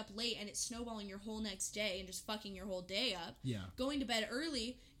staying up late and it snowballing your whole next day and just fucking your whole day up, going to bed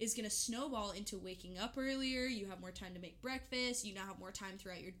early is going to snowball into waking up earlier. You have more time to make breakfast. You now have more time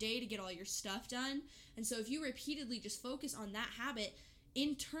throughout your day to get all your stuff done. And so if you repeatedly just focus on that habit,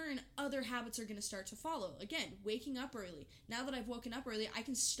 in turn, other habits are going to start to follow. Again, waking up early. Now that I've woken up early, I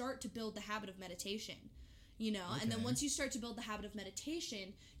can start to build the habit of meditation. Okay. And then once you start to build the habit of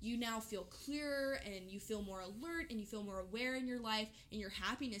meditation, you now feel clearer and you feel more alert and you feel more aware in your life, and your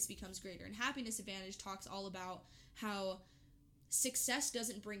happiness becomes greater. And Happiness Advantage talks all about how success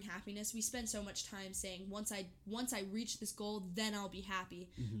doesn't bring happiness. We spend so much time saying, once I reach this goal, then I'll be happy.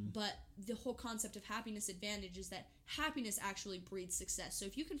 But the whole concept of happiness advantage is that happiness actually breeds success. So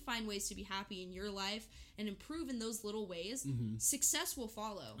if you can find ways to be happy in your life and improve in those little ways, success will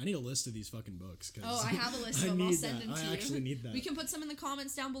follow. I need a list of these fucking books. Oh, I have a list of them. I'll send them to you. I actually need that. We can put some in the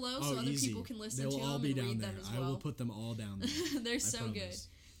comments down below so other people can listen to them and read them as well. I will put them all down there. They're so good.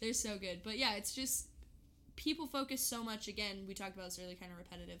 They're so good. But yeah, it's just... people focus so much, again, we talked about this earlier, kind of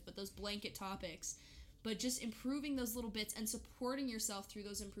repetitive, but those blanket topics, but just improving those little bits and supporting yourself through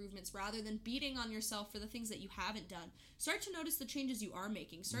those improvements rather than beating on yourself for the things that you haven't done. Start to notice the changes you are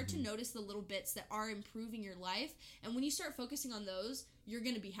making. Start to notice the little bits that are improving your life, and when you start focusing on those, you're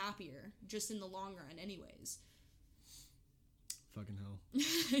going to be happier, just in the long run anyways. Fucking hell.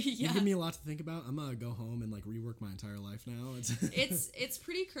 Yeah. You give me a lot to think about. I'm gonna go home and like rework my entire life now. It's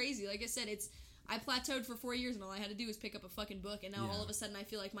pretty crazy. Like I said, I plateaued for 4 years and all I had to do was pick up a fucking book, and now all of a sudden I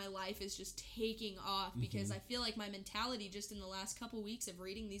feel like my life is just taking off because I feel like my mentality just in the last couple weeks of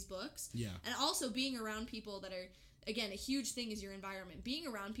reading these books and also being around people that are, again, a huge thing is your environment. Being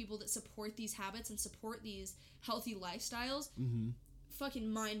around people that support these habits and support these healthy lifestyles, fucking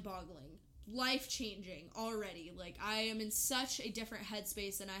mind-boggling. Life-changing already. Like, I am in such a different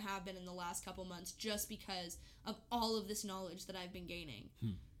headspace than I have been in the last couple months just because of all of this knowledge that I've been gaining.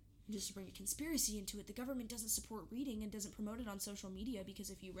 Just to bring a conspiracy into it, the government doesn't support reading and doesn't promote it on social media because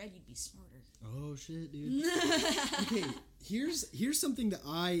if you read, you'd be smarter. Oh, shit, dude. Okay, here's something that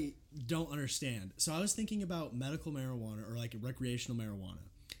I don't understand. So I was thinking about medical marijuana or, like, recreational marijuana.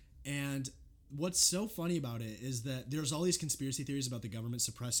 And what's so funny about it is that there's all these conspiracy theories about the government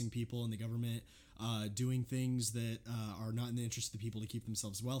suppressing people and the government doing things that are not in the interest of the people to keep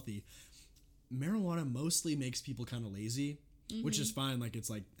themselves wealthy. Marijuana mostly makes people kind of lazy. Which is fine, like, it's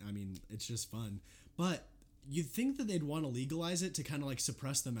like, I mean, it's just fun. But you'd think that they'd want to legalize it to kind of, like,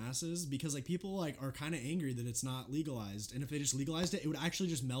 suppress the masses, because, like, people, like, are kind of angry that it's not legalized. And if they just legalized it, it would actually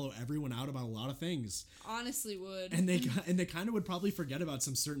just mellow everyone out about a lot of things. Honestly would. And they kind of would probably forget about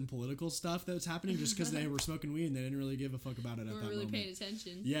some certain political stuff that was happening just because they were smoking weed and they didn't really give a fuck about it at that moment. Really paying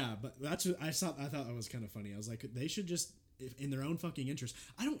attention. Yeah, but that's what I thought that was kind of funny. I was like, they should just, in their own fucking interest.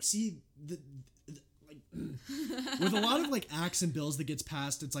 I don't see with a lot of, like, acts and bills that gets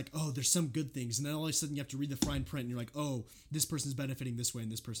passed, it's like, oh, there's some good things, and then all of a sudden you have to read the fine print and you're like, oh, this person's benefiting this way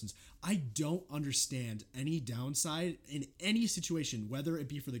and this person's. I don't understand any downside in any situation, whether it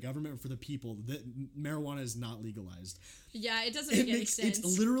be for the government or for the people, that marijuana is not legalized. Yeah, it doesn't make any sense.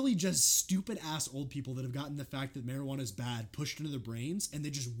 It's literally just stupid ass old people that have gotten the fact that marijuana is bad pushed into their brains, and they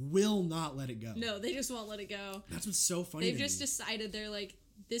just will not let it go. No, they just won't let it go. That's what's so funny. They've just decided, they're like,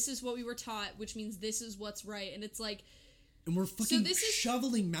 this is what we were taught, which means this is what's right. And it's like... And we're fucking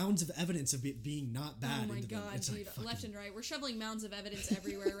shoveling mounds of evidence of it being not bad. Oh my god, dude. Like fucking... Left and right. We're shoveling mounds of evidence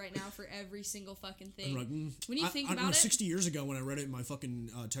everywhere right now for every single fucking thing. Like, when you think about it... 60 years ago when I read it in my fucking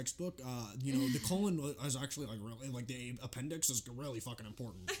textbook, the colon was actually, like, really... Like, the appendix is really fucking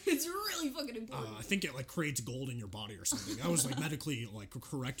important. It's really fucking important. I think it, like, creates gold in your body or something. That was, like, medically, like,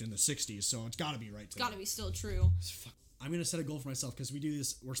 correct in the 60s, so it's gotta be right today. It's gotta be still true. I'm going to set a goal for myself because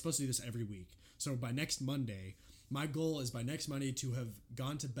we're supposed to do this every week. So by next Monday, my goal is by next Monday to have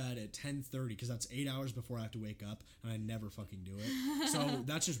gone to bed at 10:30 because that's 8 hours before I have to wake up, and I never fucking do it. So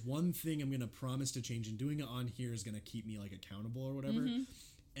that's just one thing I'm going to promise to change, and doing it on here is going to keep me, like, accountable or whatever.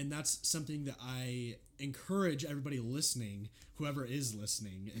 And that's something that I encourage everybody listening, whoever is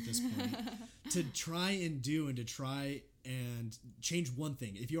listening at this point, to try and do, and to try and change one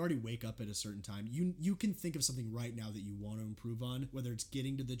thing. If you already wake up at a certain time, you can think of something right now that you want to improve on, whether it's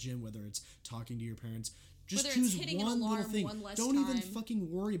getting to the gym, whether it's talking to your parents. Just choose one little thing. Don't even fucking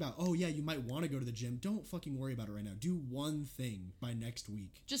worry about, oh yeah, you might want to go to the gym. Don't fucking worry about it right now. Do one thing by next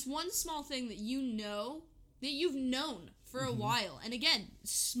week. Just one small thing that you know, that you've known for a while. And again,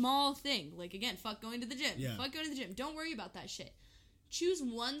 small thing. Like, again, fuck going to the gym. Yeah. Fuck going to the gym. Don't worry about that shit. Choose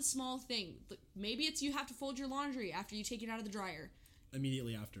one small thing. Maybe it's you have to fold your laundry after you take it out of the dryer.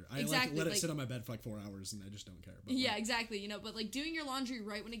 Immediately after. I let it sit on my bed for like 4 hours and I just don't care. But yeah, exactly. But like doing your laundry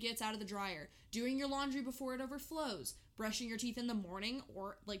right when it gets out of the dryer. Doing your laundry before it overflows. Brushing your teeth in the morning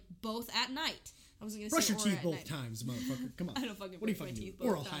or like both at night. I wasn't going to say brush your teeth both night. Times, motherfucker. Come on. I don't fucking brush my teeth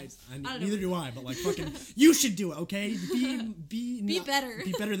both times. Neither do I, but like fucking, you should do it, okay? Be better.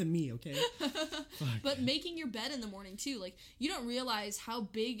 Be better than me, okay? But making your bed in the morning too. Like, you don't realize how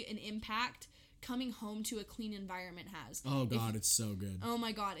big an impact coming home to a clean environment has. Oh god, it's so good. Oh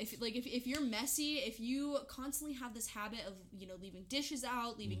my god, if you're messy, if you constantly have this habit of leaving dishes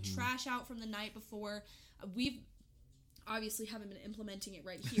out, leaving trash out from the night before, obviously haven't been implementing it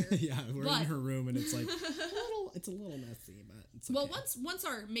right here. Yeah, we're in her room and it's like it's a little messy, but it's okay. Well, once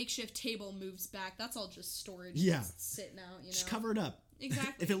our makeshift table moves back, that's all just storage. Yeah, just sitting out. You know, just cover it up.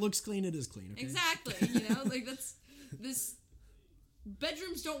 Exactly. If it looks clean, it is clean. Okay? Exactly. You know, like this.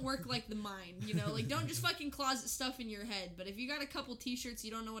 Bedrooms don't work like the mind, you know? Like, don't just fucking closet stuff in your head. But if you got a couple t-shirts,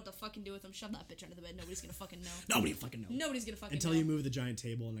 you don't know what to fucking do with them, shove that bitch under the bed. Nobody's gonna fucking know. Nobody fucking knows. Nobody's gonna fucking Until know. you move the giant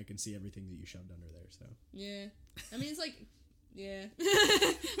table and I can see everything that you shoved under there, so. Yeah. I mean, it's like... Yeah.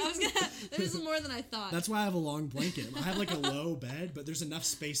 There's more than I thought. That's why I have a long blanket. I have like a low bed, but there's enough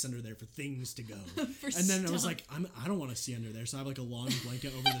space under there for things to go. And then I was like, I don't want to see under there, so I have like a long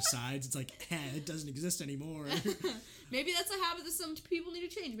blanket over the sides. It's like, it doesn't exist anymore. Maybe that's a habit that some people need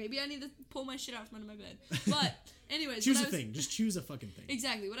to change. Maybe I need to pull my shit out from under my bed. But anyways, choose a thing. Just choose a fucking thing.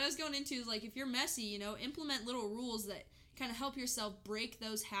 Exactly. What I was going into is like, if you're messy, you know, implement little rules that kind of help yourself break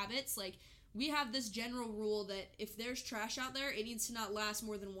those habits. Like, we have this general rule that if there's trash out there, it needs to not last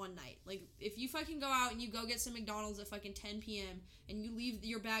more than one night. Like, if you fucking go out and you go get some McDonald's at fucking 10 p.m. and you leave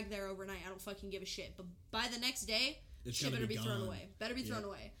your bag there overnight, I don't fucking give a shit. But by the next day, shit better be thrown away. Better be thrown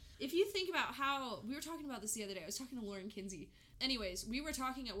away. If you think about how... We were talking about this the other day. I was talking to Lauren Kinsey. Anyways, we were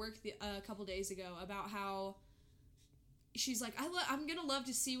talking at work a couple days ago about how... She's like, I'm going to love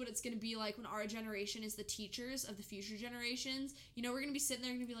to see what it's going to be like when our generation is the teachers of the future generations. You know, we're going to be sitting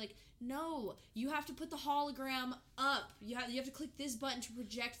there and going to be like, no, you have to put the hologram up. You have to click this button to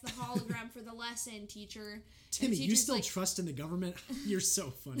project the hologram for the lesson, teacher. Timmy, you still trust in the government? You're so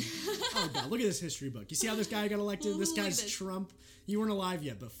funny. Oh, God, look at this history book. You see how this guy got elected? This guy's Trump. You weren't alive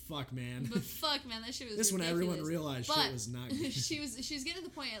yet, but fuck, man. That shit was this ridiculous. When everyone realized shit was not good. she was getting to the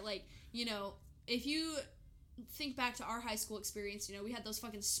point at, like, you know, if you... think back to our high school experience, you know, we had those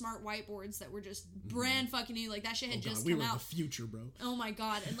fucking smart whiteboards that were just brand fucking new. Like, that shit had just come out. We were the future, bro. Oh my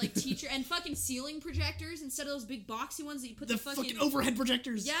God. And like and fucking ceiling projectors instead of those big boxy ones that you put the fucking overhead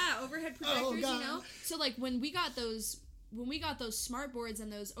projectors. Yeah, overhead projectors, you know? So like when we got those smart boards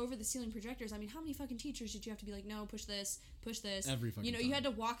and those over the ceiling projectors, I mean, how many fucking teachers did you have to be like, no, push this. Every fucking time. You had to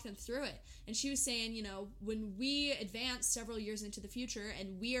walk them through it. And she was saying, you know, when we advance several years into the future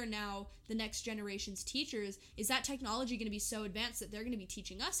and we are now the next generation's teachers, is that technology going to be so advanced that they're going to be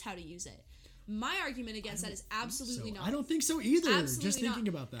teaching us how to use it? My argument against that is absolutely not. I don't think so either. Absolutely just thinking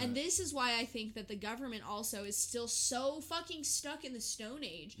about that. And this is why I think that the government also is still so fucking stuck in the Stone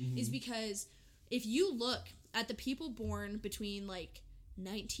Age, is because if you look at the people born between like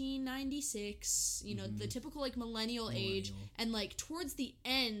 1996, you know, the typical like millennial age, and like towards the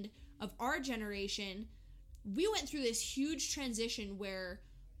end of our generation, we went through this huge transition where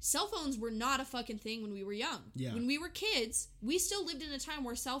cell phones were not a fucking thing when we were young. Yeah. When we were kids, we still lived in a time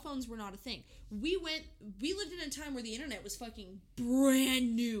where cell phones were not a thing. We lived in a time where the internet was fucking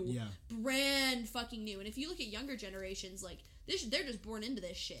brand new. Yeah. Brand fucking new. And if you look at younger generations, like they're just born into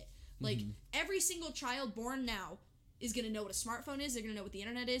this shit. Like every single child born now is going to know what a smartphone is. They're going to know what the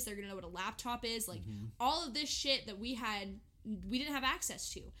internet is. They're going to know what a laptop is. Like all of this shit that we didn't have access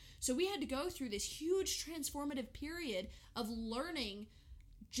to. So we had to go through this huge transformative period of learning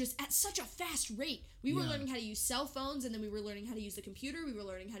just at such a fast rate. We were learning how to use cell phones, and then we were learning how to use the computer. We were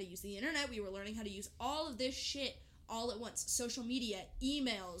learning how to use the internet. We were learning how to use all of this shit all at once. Social media,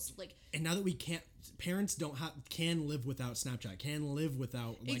 emails, like... And now that we can't... Parents can live without Snapchat, can live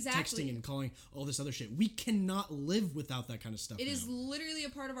without like texting and calling, all this other shit. We cannot live without that kind of stuff. It is literally a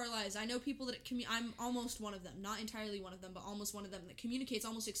part of our lives. I know people that I'm almost one of them, not entirely one of them, but almost one of them that communicates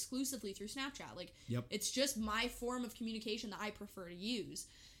almost exclusively through Snapchat. Like, it's just my form of communication that I prefer to use.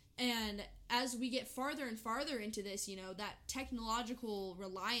 And as we get farther and farther into this, you know, that technological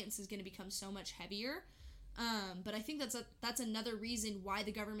reliance is going to become so much heavier. But I think that's another reason why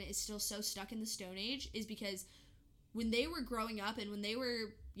the government is still so stuck in the Stone Age, is because when they were growing up and when they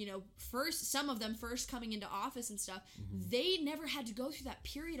were, you know, some of them first coming into office and stuff, they never had to go through that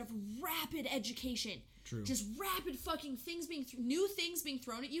period of rapid education. True. Just rapid fucking things new things being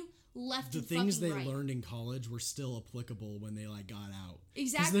thrown at you left and fucking right. The things they learned in college were still applicable when they like got out.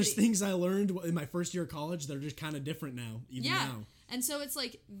 Exactly. Because there's things I learned in my first year of college that are just kind of different now, now. And so it's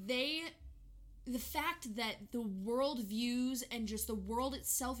like the fact that the world views and just the world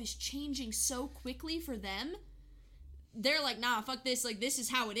itself is changing so quickly for them, they're like, nah, fuck this, like, this is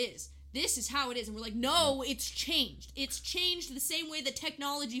how it is. This is how it is. And we're like, no, it's changed. It's changed the same way that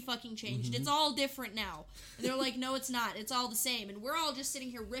technology fucking changed. It's all different now. And they're like, no, it's not. It's all the same. And we're all just sitting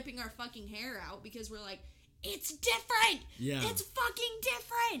here ripping our fucking hair out because we're like, it's different. Yeah. It's fucking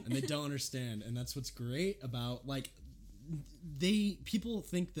different. And they don't understand. And that's what's great about, like, people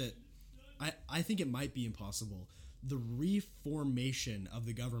think that I think it might be impossible the reformation of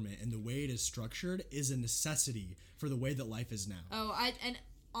the government and the way it is structured is a necessity for the way that life is now. And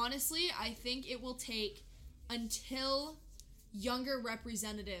honestly, I think it will take until younger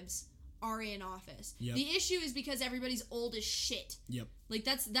representatives are in office. Yep. The issue is because everybody's old as shit. Yep. Like,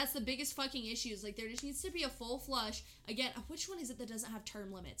 that's the biggest fucking issue. Is like, there just needs to be a full flush. Again, which one is it that doesn't have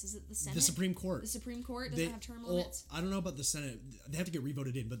term limits? Is it the Senate? The Supreme Court. The Supreme Court doesn't have term limits? I don't know about the Senate. They have to get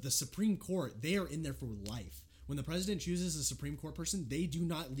revoted in, but the Supreme Court, they are in there for life. When the president chooses a Supreme Court person, they do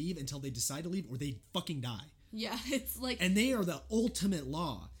not leave until they decide to leave or they fucking die. Yeah, it's like... And they are the ultimate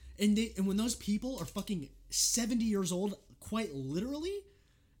law. And when those people are fucking 70 years old, quite literally,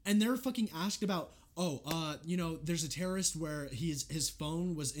 and they're fucking asked about, there's a terrorist where his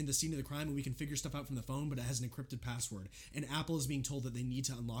phone was in the scene of the crime and we can figure stuff out from the phone, but it has an encrypted password. And Apple is being told that they need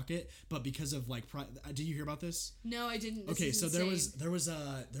to unlock it, but because of did you hear about this? No, I didn't. Okay, so there was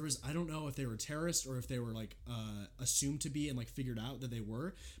I don't know if they were terrorists or if they were assumed to be and figured out that they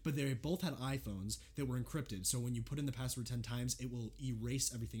were, but they both had iPhones that were encrypted. So when you put in the password 10 times, it will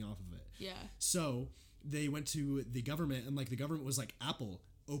erase everything off of it. Yeah. So they went to the government and the government was like, Apple,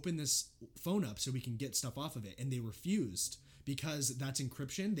 open this phone up so we can get stuff off of it, and they refused because that's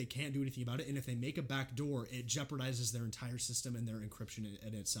encryption. They can't do anything about it, and if they make a back door, it jeopardizes their entire system and their encryption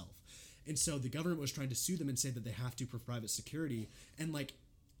in itself. And so the government was trying to sue them and say that they have to for private security, and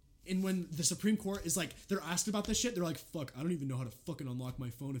when the Supreme Court is they're asked about this shit, they're like, fuck, I don't even know how to fucking unlock my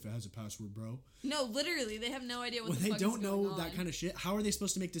phone if it has a password, bro. No, literally, they have no idea what when the fuck is going on. When they don't know that kind of shit, how are they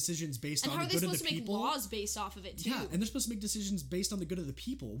supposed to make decisions based on the good of the people? And how are they supposed to make laws based off of it, too? Yeah, and they're supposed to make decisions based on the good of the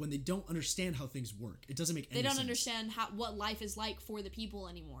people when they don't understand how things work. It doesn't make any sense. They don't understand what life is like for the people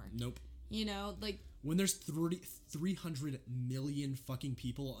anymore. Nope. You know, when there's 300 million fucking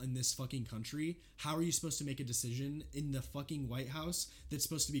people in this fucking country, how are you supposed to make a decision in the fucking White House that's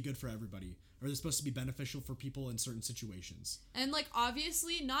supposed to be good for everybody? Or that's supposed to be beneficial for people in certain situations? And,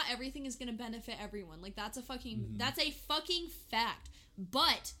 obviously, not everything is going to benefit everyone. That's a fucking... That's a fucking fact.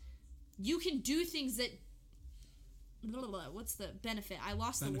 But you can do things that... What's the benefit? I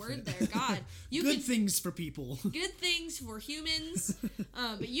lost the word there. God. Good things for people. Good things for humans.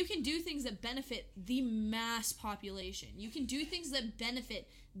 But you can do things that benefit the mass population. You can do things that benefit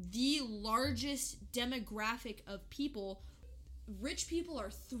the largest demographic of people. Rich people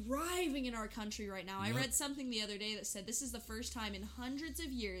are thriving in our country right now. Yep. I read something the other day that said this is the first time in hundreds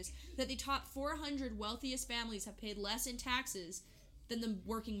of years that the top 400 wealthiest families have paid less in taxes than the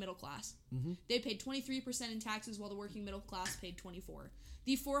working middle class. Mm-hmm. They paid 23% in taxes while the working middle class paid 24%.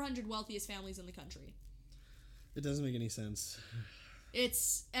 The 400 wealthiest families in the country. It doesn't make any sense.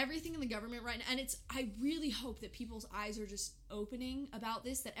 It's everything in the government right now, and I really hope that people's eyes are just opening about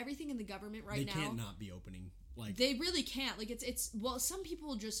this, that everything in the government now... They can't not be opening. They really can't. Some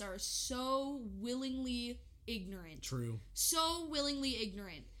people just are so willingly ignorant. True. So willingly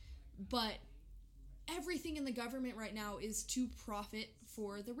ignorant. But everything in the government right now is to profit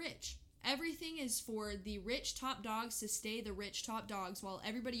for the rich. Everything is for the rich top dogs to stay the rich top dogs while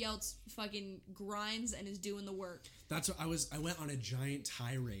everybody else fucking grinds and is doing the work. That's what I went on a giant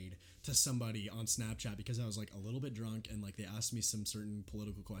tirade to somebody on Snapchat because I was a little bit drunk and they asked me some certain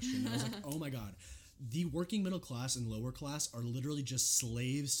political question. And I was like, oh my God. The working middle class and lower class are literally just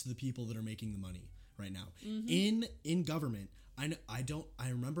slaves to the people that are making the money right now. Mm-hmm. In government, I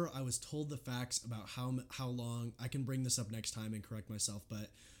remember I was told the facts about how long, I can bring this up next time and correct myself,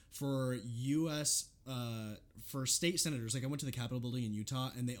 but for U.S., for state senators, I went to the Capitol building in Utah,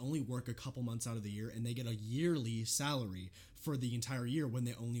 and they only work a couple months out of the year, and they get a yearly salary for the entire year when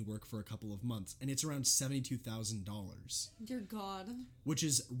they only work for a couple of months, and it's around $72,000. Dear God. Which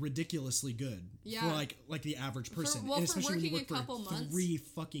is ridiculously good for the average person, and especially when you work for months. 3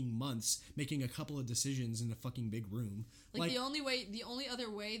 fucking months, making a couple of decisions in a fucking big room. The only other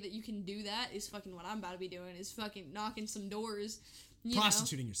way that you can do that is fucking what I'm about to be doing is fucking knocking some doors.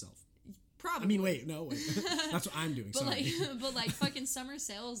 Prostituting yourself. Probably. I mean, wait. That's what I'm doing. But fucking summer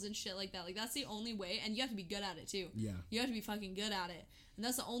sales and shit like that. That's the only way, and you have to be good at it too. Yeah. You have to be fucking good at it, and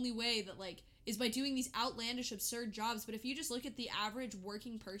that's the only way that is by doing these outlandish, absurd jobs. But if you just look at the average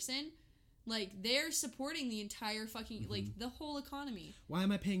working person, they're supporting the entire fucking the whole economy. Why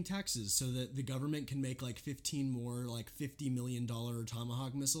am I paying taxes so that the government can make 15 more $50 million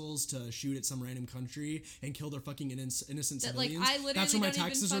Tomahawk missiles to shoot at some random country and kill their fucking innocent civilians? I literally That's where my don't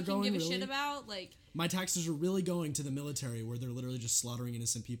taxes even are going. Give a really? shit about my taxes are really going to the military, where they're literally just slaughtering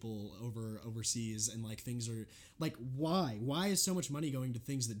innocent people overseas, and things are why is so much money going to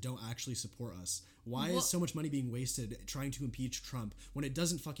things that don't actually support us? Why is so much money being wasted trying to impeach Trump when it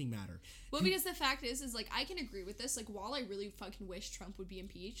doesn't fucking matter? Well, because the fact is like, I can agree with this. Like, while I really fucking wish Trump would be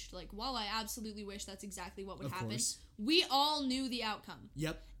impeached, like, while I absolutely wish that's exactly what would happen, we all knew the outcome.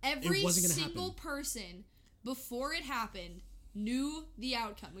 Yep. Every single person before it happened knew the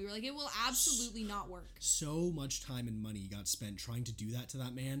outcome. We were like, it will absolutely not work. So much time and money got spent trying to do that to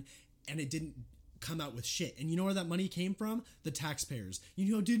that man, and it didn't come out with shit. And you know where that money came from? The taxpayers.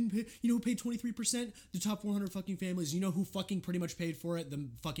 You know who paid 23%? The top 400 fucking families. You know who fucking pretty much paid for it? The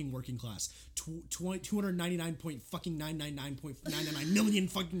fucking working class. 299.999.999 million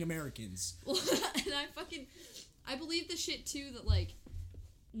fucking Americans. Well, and I believe the shit too that, like,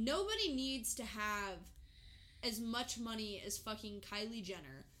 nobody needs to have as much money as fucking Kylie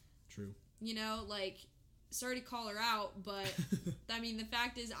Jenner. True. You know, like, sorry to call her out, but I mean, the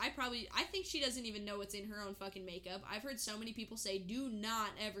fact is, I think she doesn't even know what's in her own fucking makeup. I've heard so many people say, do not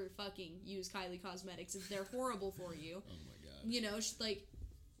ever fucking use Kylie Cosmetics. They're horrible for you. Oh my god. You know, like,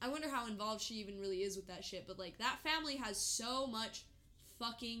 I wonder how involved she even really is with that shit, but, like, that family has so much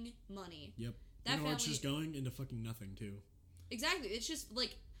fucking money. Yep. That family, it's just going into fucking nothing, too. Exactly. It's just,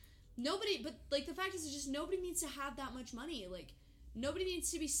 like, nobody, but, like, the fact is, it's just nobody needs to have that much money. Like, nobody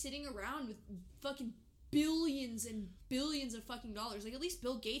needs to be sitting around with fucking billions and billions of fucking dollars. Like, at least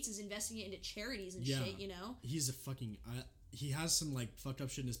Bill Gates is investing it into charities and shit, you know? He's a fucking... he has some, like, fucked up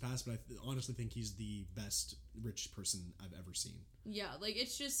shit in his past, but I honestly think he's the best rich person I've ever seen. Yeah, like,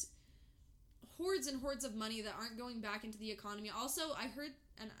 it's just hordes and hordes of money that aren't going back into the economy. Also, I heard,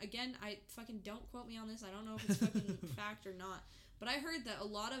 and again, I fucking don't quote me on this, I don't know if it's fucking fact or not, but I heard that a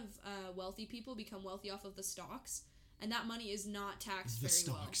lot of wealthy people become wealthy off of the stocks. And that money is not taxed very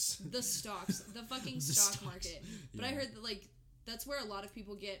well. The stocks. The fucking stock market. But I heard that, like, that's where a lot of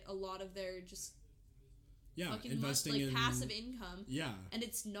people get a lot of their just fucking investing like in passive income. Yeah. And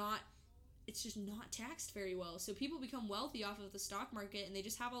it's just not taxed very well. So people become wealthy off of the stock market, and they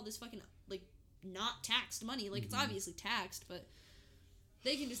just have all this fucking, like, not taxed money. Like, it's obviously taxed, but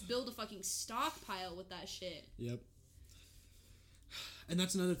they can just build a fucking stockpile with that shit. Yep. And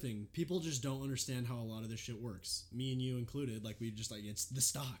that's another thing. People just don't understand how a lot of this shit works. Me and you included. Like, we just, like, it's the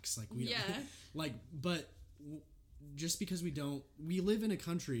stocks. Like, we don't, like, but just because we live in a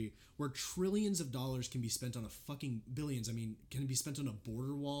country where trillions of dollars can be spent on billions, can be spent on a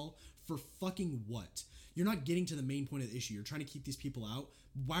border wall for fucking what? You're not getting to the main point of the issue. You're trying to keep these people out.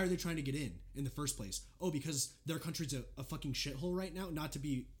 Why are they trying to get in the first place? Oh, because their country's a fucking shithole right now. Not to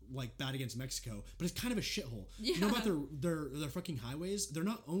be, like, bad against Mexico, but it's kind of a shithole. Yeah. You know about their fucking highways? They're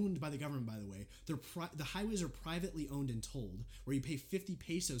not owned by the government, by the way. The highways are privately owned and tolled, where you pay 50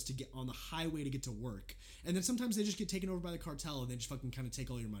 pesos to get on the highway to get to work. And then sometimes they just get taken over by the cartel, and they just fucking kind of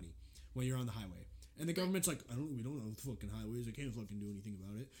take all your money when you're on the highway. And the government's like, we don't know the fucking highways. I can't fucking do anything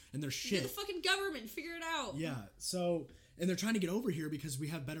about it. And they're shit. You're the fucking government. Figure it out. Yeah. So, and they're trying to get over here because we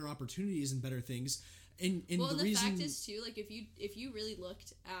have better opportunities and better things. And the fact is too, like, if you really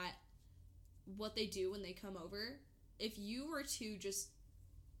looked at what they do when they come over, if you were to just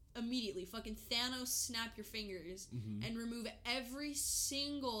immediately fucking Thanos snap your fingers and remove every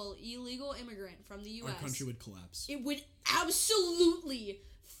single illegal immigrant from the U.S., our country would collapse. It would absolutely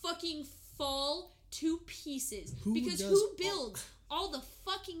fucking fall to pieces. Who builds all the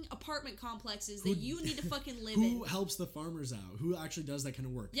fucking apartment complexes that you need to fucking live in? Who helps the farmers out? Who actually does that kind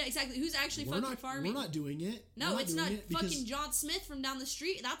of work? Yeah, exactly. Who's actually farming? We're not doing it. No, it's not fucking John Smith from down the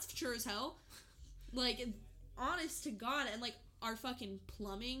street. That's sure as hell. Like, honest to God, and, like, our fucking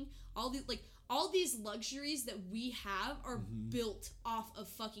plumbing, all these luxuries that we have are built off of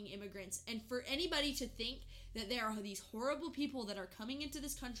fucking immigrants. And for anybody to think that there are these horrible people that are coming into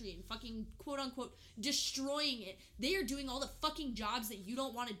this country and fucking, quote unquote, destroying it, they are doing all the fucking jobs that you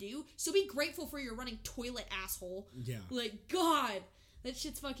don't want to do. So be grateful for your running toilet, asshole. Yeah. Like, God. That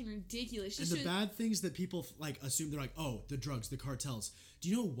shit's fucking ridiculous. And the bad things that people, like, assume, they're like, oh, the drugs, the cartels. Do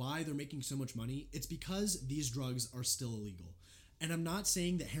you know why they're making so much money? It's because these drugs are still illegal. And I'm not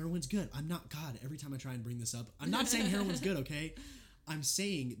saying that heroin's good. God, every time I try and bring this up, I'm not saying heroin's good, okay? I'm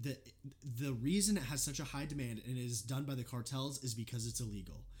saying that the reason it has such a high demand and it is done by the cartels is because it's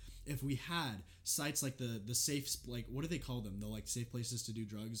illegal. If we had sites like the safe, like, what do they call them? The, like, safe places to do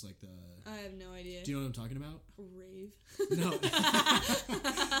drugs, like the... I have no idea. Do you know what I'm talking about? A rave. No.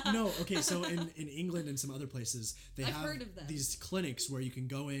 No, okay, so in England and some other places, I've heard of them. These clinics where you can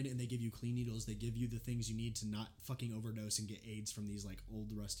go in and they give you clean needles. They give you the things you need to not fucking overdose and get AIDS from these, like,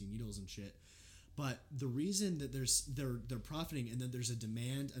 old rusty needles and shit. But the reason that they're profiting and that there's a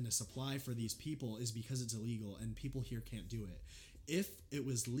demand and a supply for these people is because it's illegal and people here can't do it. if it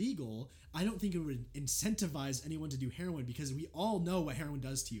was legal, I don't think it would incentivize anyone to do heroin, because we all know what heroin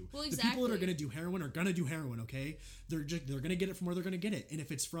does to you. Well, The people that are going to do heroin are going to do heroin, okay? They're going to get it from where they're going to get it. And if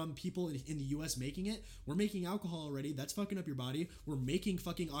it's from people in the U.S. making it, we're making alcohol already. That's fucking up your body. We're making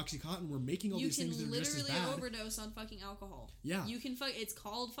fucking Oxycontin. We're making all these things that are just as bad. You can literally overdose on fucking alcohol. Yeah. You can it's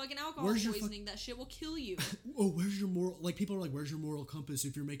called fucking alcohol poisoning. That shit will kill you. Oh, where's your moral? Like, people are like, where's your moral compass?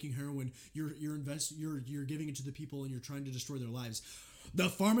 If you're making heroin, you're giving it to the people and you're trying to destroy their lives. The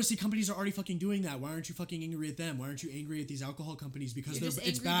pharmacy companies are already fucking doing that. Why aren't you fucking angry at them? Why aren't you angry at these alcohol companies? Because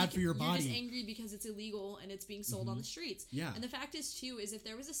it's bad for your body. You're just angry because it's illegal and it's being sold on the streets. Yeah. And the fact is, too, is if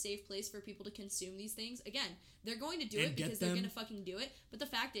there was a safe place for people to consume these things, again, they're going to do it because they're going to fucking do it. But the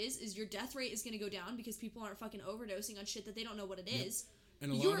fact is your death rate is going to go down because people aren't fucking overdosing on shit that they don't know what it is.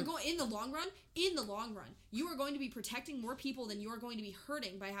 And you are going in the long run, you are going to be protecting more people than you are going to be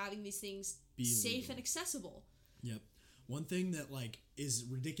hurting by having these things safe and accessible. Yep. One thing that like is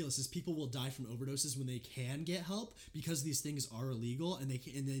ridiculous is people will die from overdoses when they can get help, because these things are illegal, and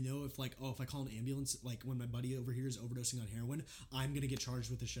they know if like, oh, if I call an ambulance, like when my buddy over here is overdosing on heroin, I'm gonna get charged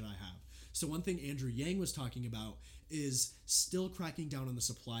with the shit I have. So one thing Andrew Yang was talking about is still cracking down on the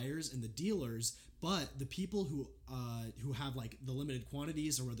suppliers and the dealers, but the people who have like the limited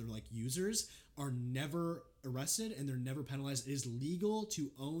quantities, or they're like users, are never arrested and they're never penalized. It is legal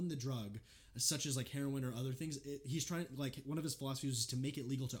to own the drug, such as like heroin or other things. He's trying, like, one of his philosophies is to make it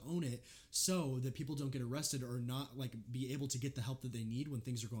legal to own it so that people don't get arrested or not like be able to get the help that they need when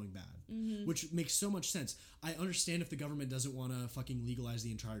things are going bad, which makes so much sense. I understand if the government doesn't want to fucking legalize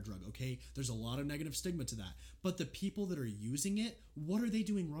the entire drug. Okay, there's a lot of negative stigma to that, but the people that are using it, what are they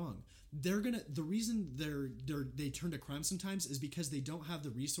doing wrong? The reason they turn to crime sometimes is because they don't have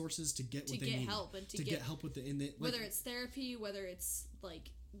the resources to get what they need, help and to get help with whether it's therapy, whether it's like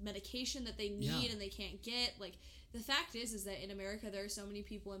medication that they need and they can't get. Like, the fact is that in America there are so many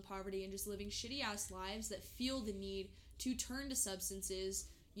people in poverty and just living shitty ass lives that feel the need to turn to substances,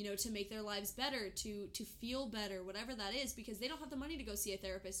 you know, to make their lives better, to feel better, whatever that is, because they don't have the money to go see a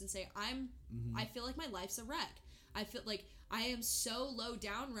therapist and say, I feel like my life's a wreck. I feel like I am so low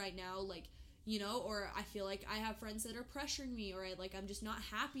down right now, like, you know, or I feel like I have friends that are pressuring me, or I'm just not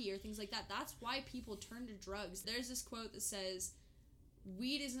happy, or things like that. That's why people turn to drugs. There's this quote that says,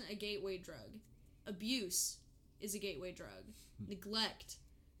 weed isn't a gateway drug. Abuse is a gateway drug. Neglect,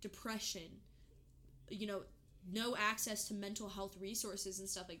 depression, you know, no access to mental health resources and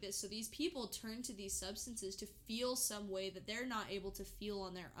stuff like this. So these people turn to these substances to feel some way that they're not able to feel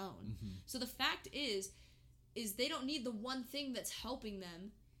on their own. So the fact is they don't need the one thing that's helping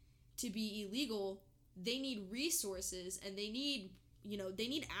them to be illegal. They need resources, and they need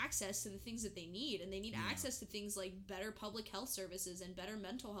access to the things that they need, and they need access to things like better public health services and better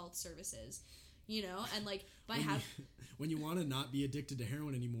mental health services, you know, and like when you want to not be addicted to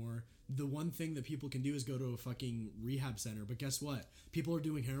heroin anymore, the one thing that people can do is go to a fucking rehab center. But guess what? People are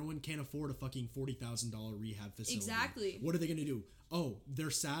doing heroin, can't afford a fucking $40,000 rehab facility. Exactly. What are they going to do? Oh,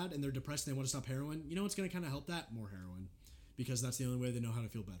 they're sad and they're depressed and they want to stop heroin. You know what's going to kind of help that? More heroin. Because that's the only way they know how to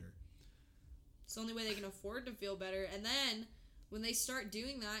feel better. It's the only way they can afford to feel better. And then when they start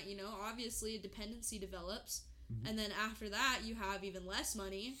doing that, you know, obviously a dependency develops. And then after that, you have even less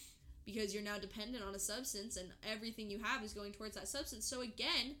money because you're now dependent on a substance, and everything you have is going towards that substance. So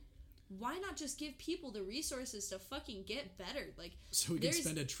again, why not just give people the resources to fucking get better? Like, so we can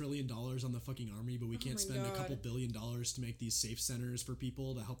spend $1 trillion on the fucking army, but we can't spend a couple $1 billion to make these safe centers for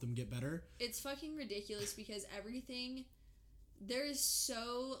people to help them get better? It's fucking ridiculous because there is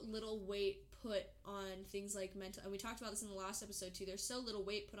so little weight put on things like mental, and we talked about this in the last episode too, there's so little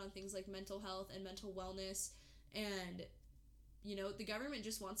weight put on things like mental health and mental wellness, and, you know, the government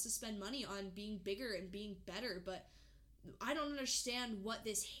just wants to spend money on being bigger and being better, but I don't understand what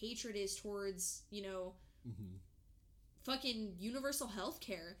this hatred is towards, you know, fucking universal health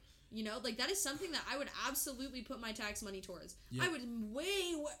care. You know, like, that is something that I would absolutely put my tax money towards. Yep. I would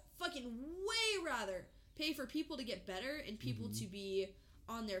way rather pay for people to get better and people to be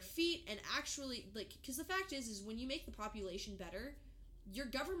on their feet and actually, like, because the fact is when you make the population better, your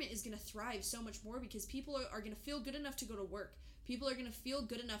government is going to thrive so much more because people are going to feel good enough to go to work. People are going to feel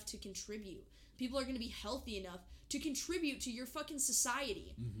good enough to contribute. People are going to be healthy enough to contribute to your fucking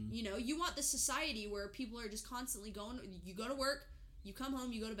society. You know, you want the society where people are just constantly going, you go to work, you come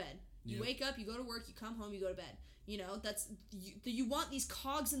home, you go to bed. You wake up, you go to work, you come home, you go to bed. You know, you want these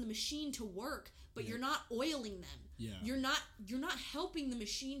cogs in the machine to work, but you're not oiling them. You're not helping the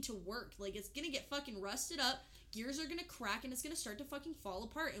machine to work. Like, it's going to get fucking rusted up, gears are gonna crack and it's gonna start to fucking fall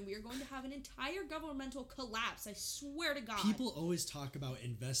apart and we are going to have an entire governmental collapse. I swear to God. People always talk about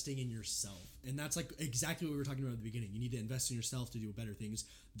investing in yourself, and that's like exactly what we were talking about at the beginning. You need to invest in yourself to do better things.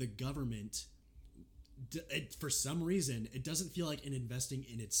 The government, for some reason, it doesn't feel like an investing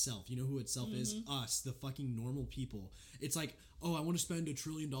in itself. You know who itself is? Us, the fucking normal people. It's like, oh, I want to spend $1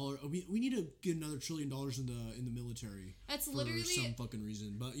 trillion. Oh, we need to get another $1 trillion in the military. That's for literally some fucking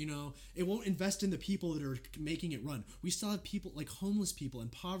reason. But you know, it won't invest in the people that are making it run. We still have people like homeless people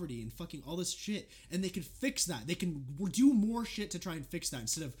and poverty and fucking all this shit, and they can fix that. They can do more shit to try and fix that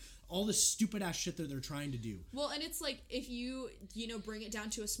instead of all this stupid ass shit that they're trying to do. Well, and it's like if you bring it down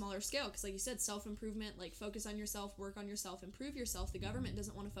to a smaller scale, because like you said, self-improvement, like focus on yourself, work on yourself, improve yourself. The government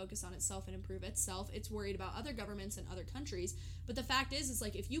doesn't want to focus on itself and improve itself. It's worried about other governments and other countries. But the fact is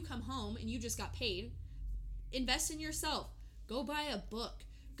like if you come home and you just got paid, invest in yourself. Go buy a book.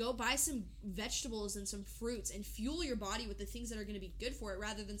 Go buy some vegetables and some fruits and fuel your body with the things that are going to be good for it,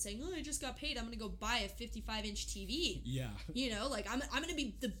 rather than saying, oh, I just got paid, I'm going to go buy a 55-inch TV. Yeah. You know, like I'm going to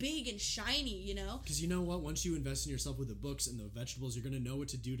be the big and shiny, you know? Because you know what? Once you invest in yourself with the books and the vegetables, you're going to know what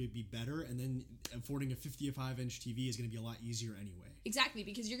to do to be better, and then affording a 55-inch TV is going to be a lot easier anyway. Exactly,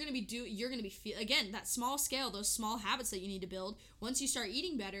 because you're going to be again, that small scale, those small habits that you need to build. Once you start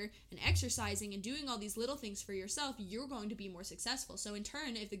eating better and exercising and doing all these little things for yourself, you're going to be more successful. So in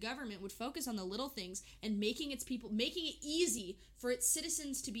turn, if the government would focus on the little things and making it easy for its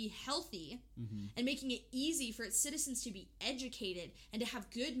citizens to be healthy, and making it easy for its citizens to be educated and to have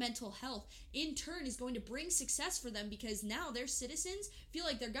good mental health, in turn is going to bring success for them, because now their citizens feel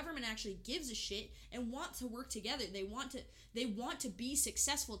like their government actually gives a shit and want to work together. They want to be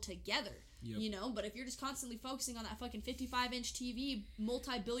successful together. Yep. You know, but if you're just constantly focusing on that fucking 55-inch TV,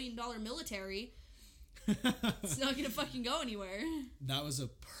 multi-billion-dollar military, it's not gonna fucking go anywhere. That was a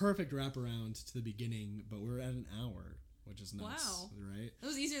perfect wraparound to the beginning, but we're at an hour, which is nuts. Wow. Right? That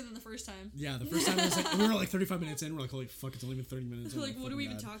was easier than the first time. Yeah, the first time it was like, we were like 35 minutes in, we're like, holy fuck, it's only been 30 minutes in. Like, what do we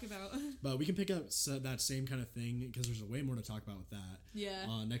even talk about? But we can pick up that same kind of thing, because there's way more to talk about with that.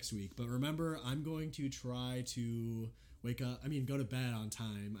 Yeah. Next week. But remember, I'm going to try to go to bed on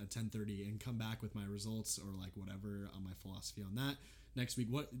time at 10:30 and come back with my results or like whatever on my philosophy on that next week.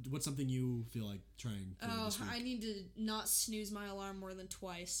 What's something you feel like trying for this week? I need to not snooze my alarm more than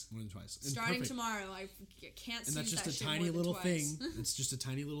twice. Starting perfect. Tomorrow, I can't snooze and that's just that a tiny little thing. It's just a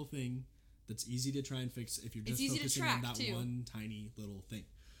tiny little thing that's easy to try and fix if you're just focusing on that one tiny little thing.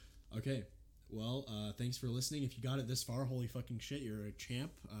 Okay. Well, thanks for listening. If you got it this far, holy fucking shit, you're a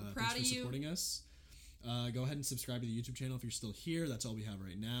champ. Thanks for supporting us. Go ahead and subscribe to the YouTube channel if you're still here. That's all we have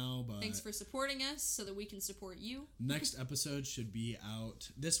right now. But thanks for supporting us so that we can support you. Next episode should be out.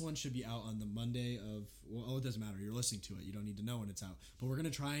 This one should be out on the Monday of... Well, it doesn't matter. You're listening to it. You don't need to know when it's out. But we're going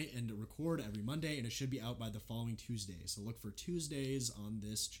to try and record every Monday, and it should be out by the following Tuesday. So look for Tuesdays on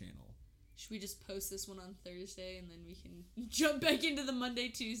this channel. Should we just post this one on Thursday and then we can jump back into the Monday,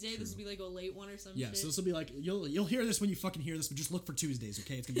 Tuesday? True. This will be like a late one or something. Yeah, so this will be like, you'll hear this when you fucking hear this, but just look for Tuesdays,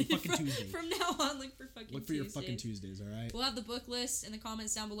 okay? It's going to be fucking Tuesdays. From now on, look for fucking Tuesdays. Look for your fucking Tuesdays, all right? We'll have the book list in the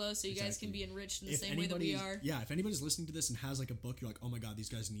comments down below so you guys can be enriched in the same way that we are. Yeah, if anybody's listening to this and has like a book, you're like, oh my god, these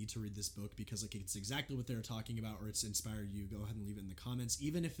guys need to read this book because like it's exactly what they're talking about or it's inspired you, go ahead and leave it in the comments.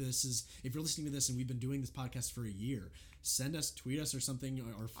 Even if you're listening to this and we've been doing this podcast for a year, tweet us or something,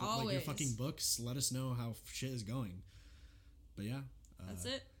 or like your fucking books. Let us know how shit is going. But yeah. That's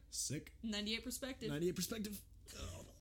it. Sick. 98 perspective. 98 perspective. Oh.